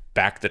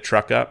back the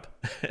truck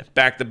up,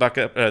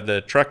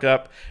 the truck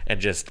up, and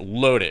just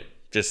load it,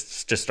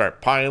 just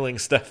start piling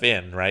stuff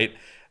in, right?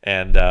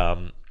 And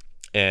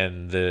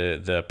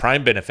the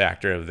prime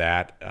benefactor of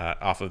that,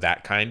 off of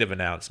that kind of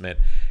announcement,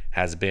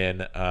 has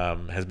been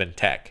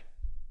tech,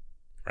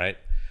 right?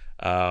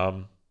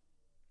 I'm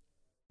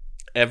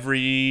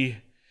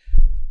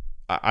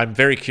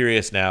very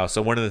curious now.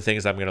 So one of the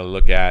things I'm going to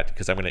look at,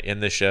 because I'm going to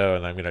end the show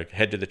and I'm going to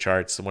head to the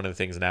charts. So one of the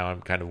things now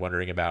I'm kind of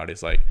wondering about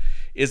is like,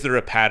 is there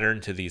a pattern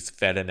to these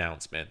Fed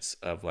announcements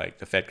of like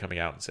the Fed coming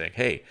out and saying,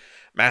 "Hey,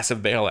 massive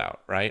bailout,"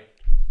 right?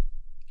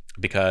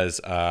 Because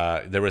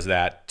there was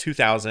that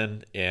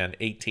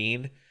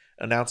 2018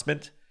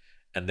 announcement,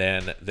 and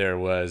then there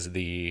was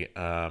the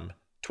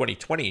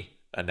 2020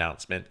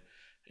 announcement.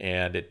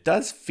 And it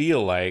does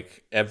feel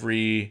like I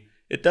don't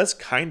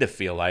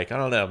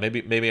know,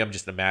 maybe I'm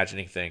just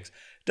imagining things.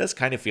 It does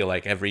kind of feel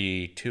like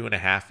every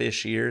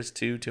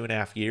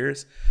 2.5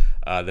 years,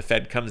 the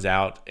Fed comes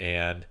out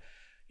and,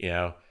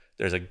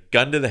 there's a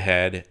gun to the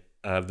head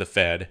of the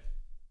Fed.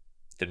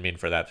 Didn't mean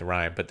for that to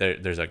rhyme, but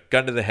there's a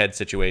gun to the head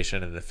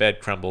situation, and the Fed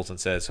crumbles and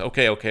says,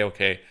 okay,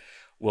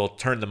 we'll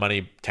turn the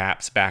money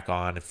taps back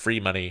on,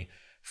 free money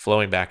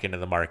flowing back into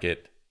the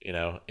market.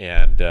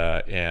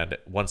 And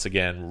once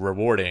again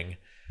rewarding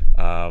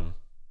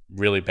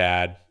really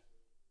bad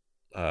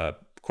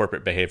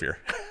corporate behavior,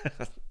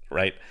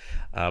 right?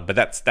 But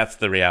that's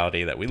the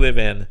reality that we live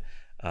in.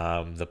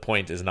 The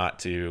point is not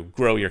to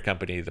grow your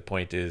company. The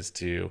point is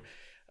to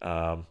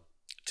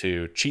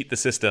cheat the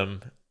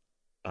system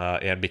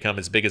and become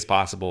as big as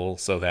possible,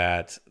 so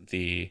that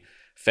the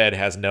Fed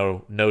has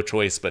no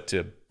choice but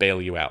to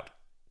bail you out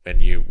when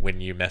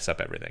you mess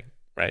up everything,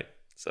 right?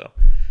 So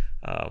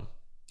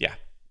yeah.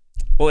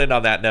 We'll end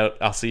on that note.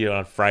 I'll see you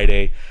on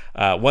Friday.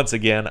 Once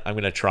again, I'm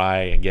gonna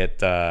try and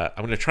get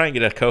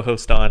a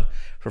co-host on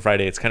for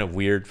Friday. It's kind of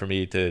weird for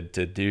me to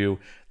do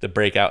the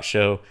breakout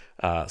show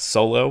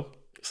solo,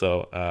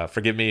 so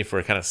forgive me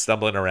for kind of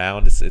stumbling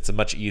around. It's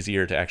much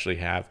easier to actually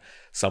have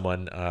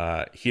someone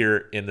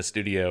here in the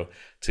studio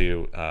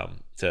to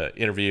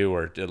interview,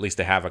 or at least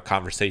to have a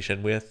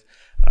conversation with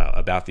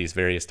about these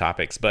various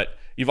topics. But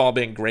you've all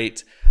been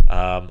great.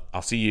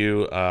 I'll see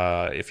you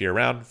if you're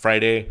around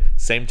Friday,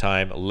 same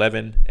time,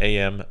 11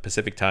 a.m.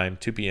 Pacific time,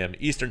 2 p.m.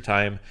 Eastern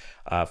time,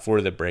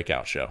 for the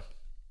breakout show.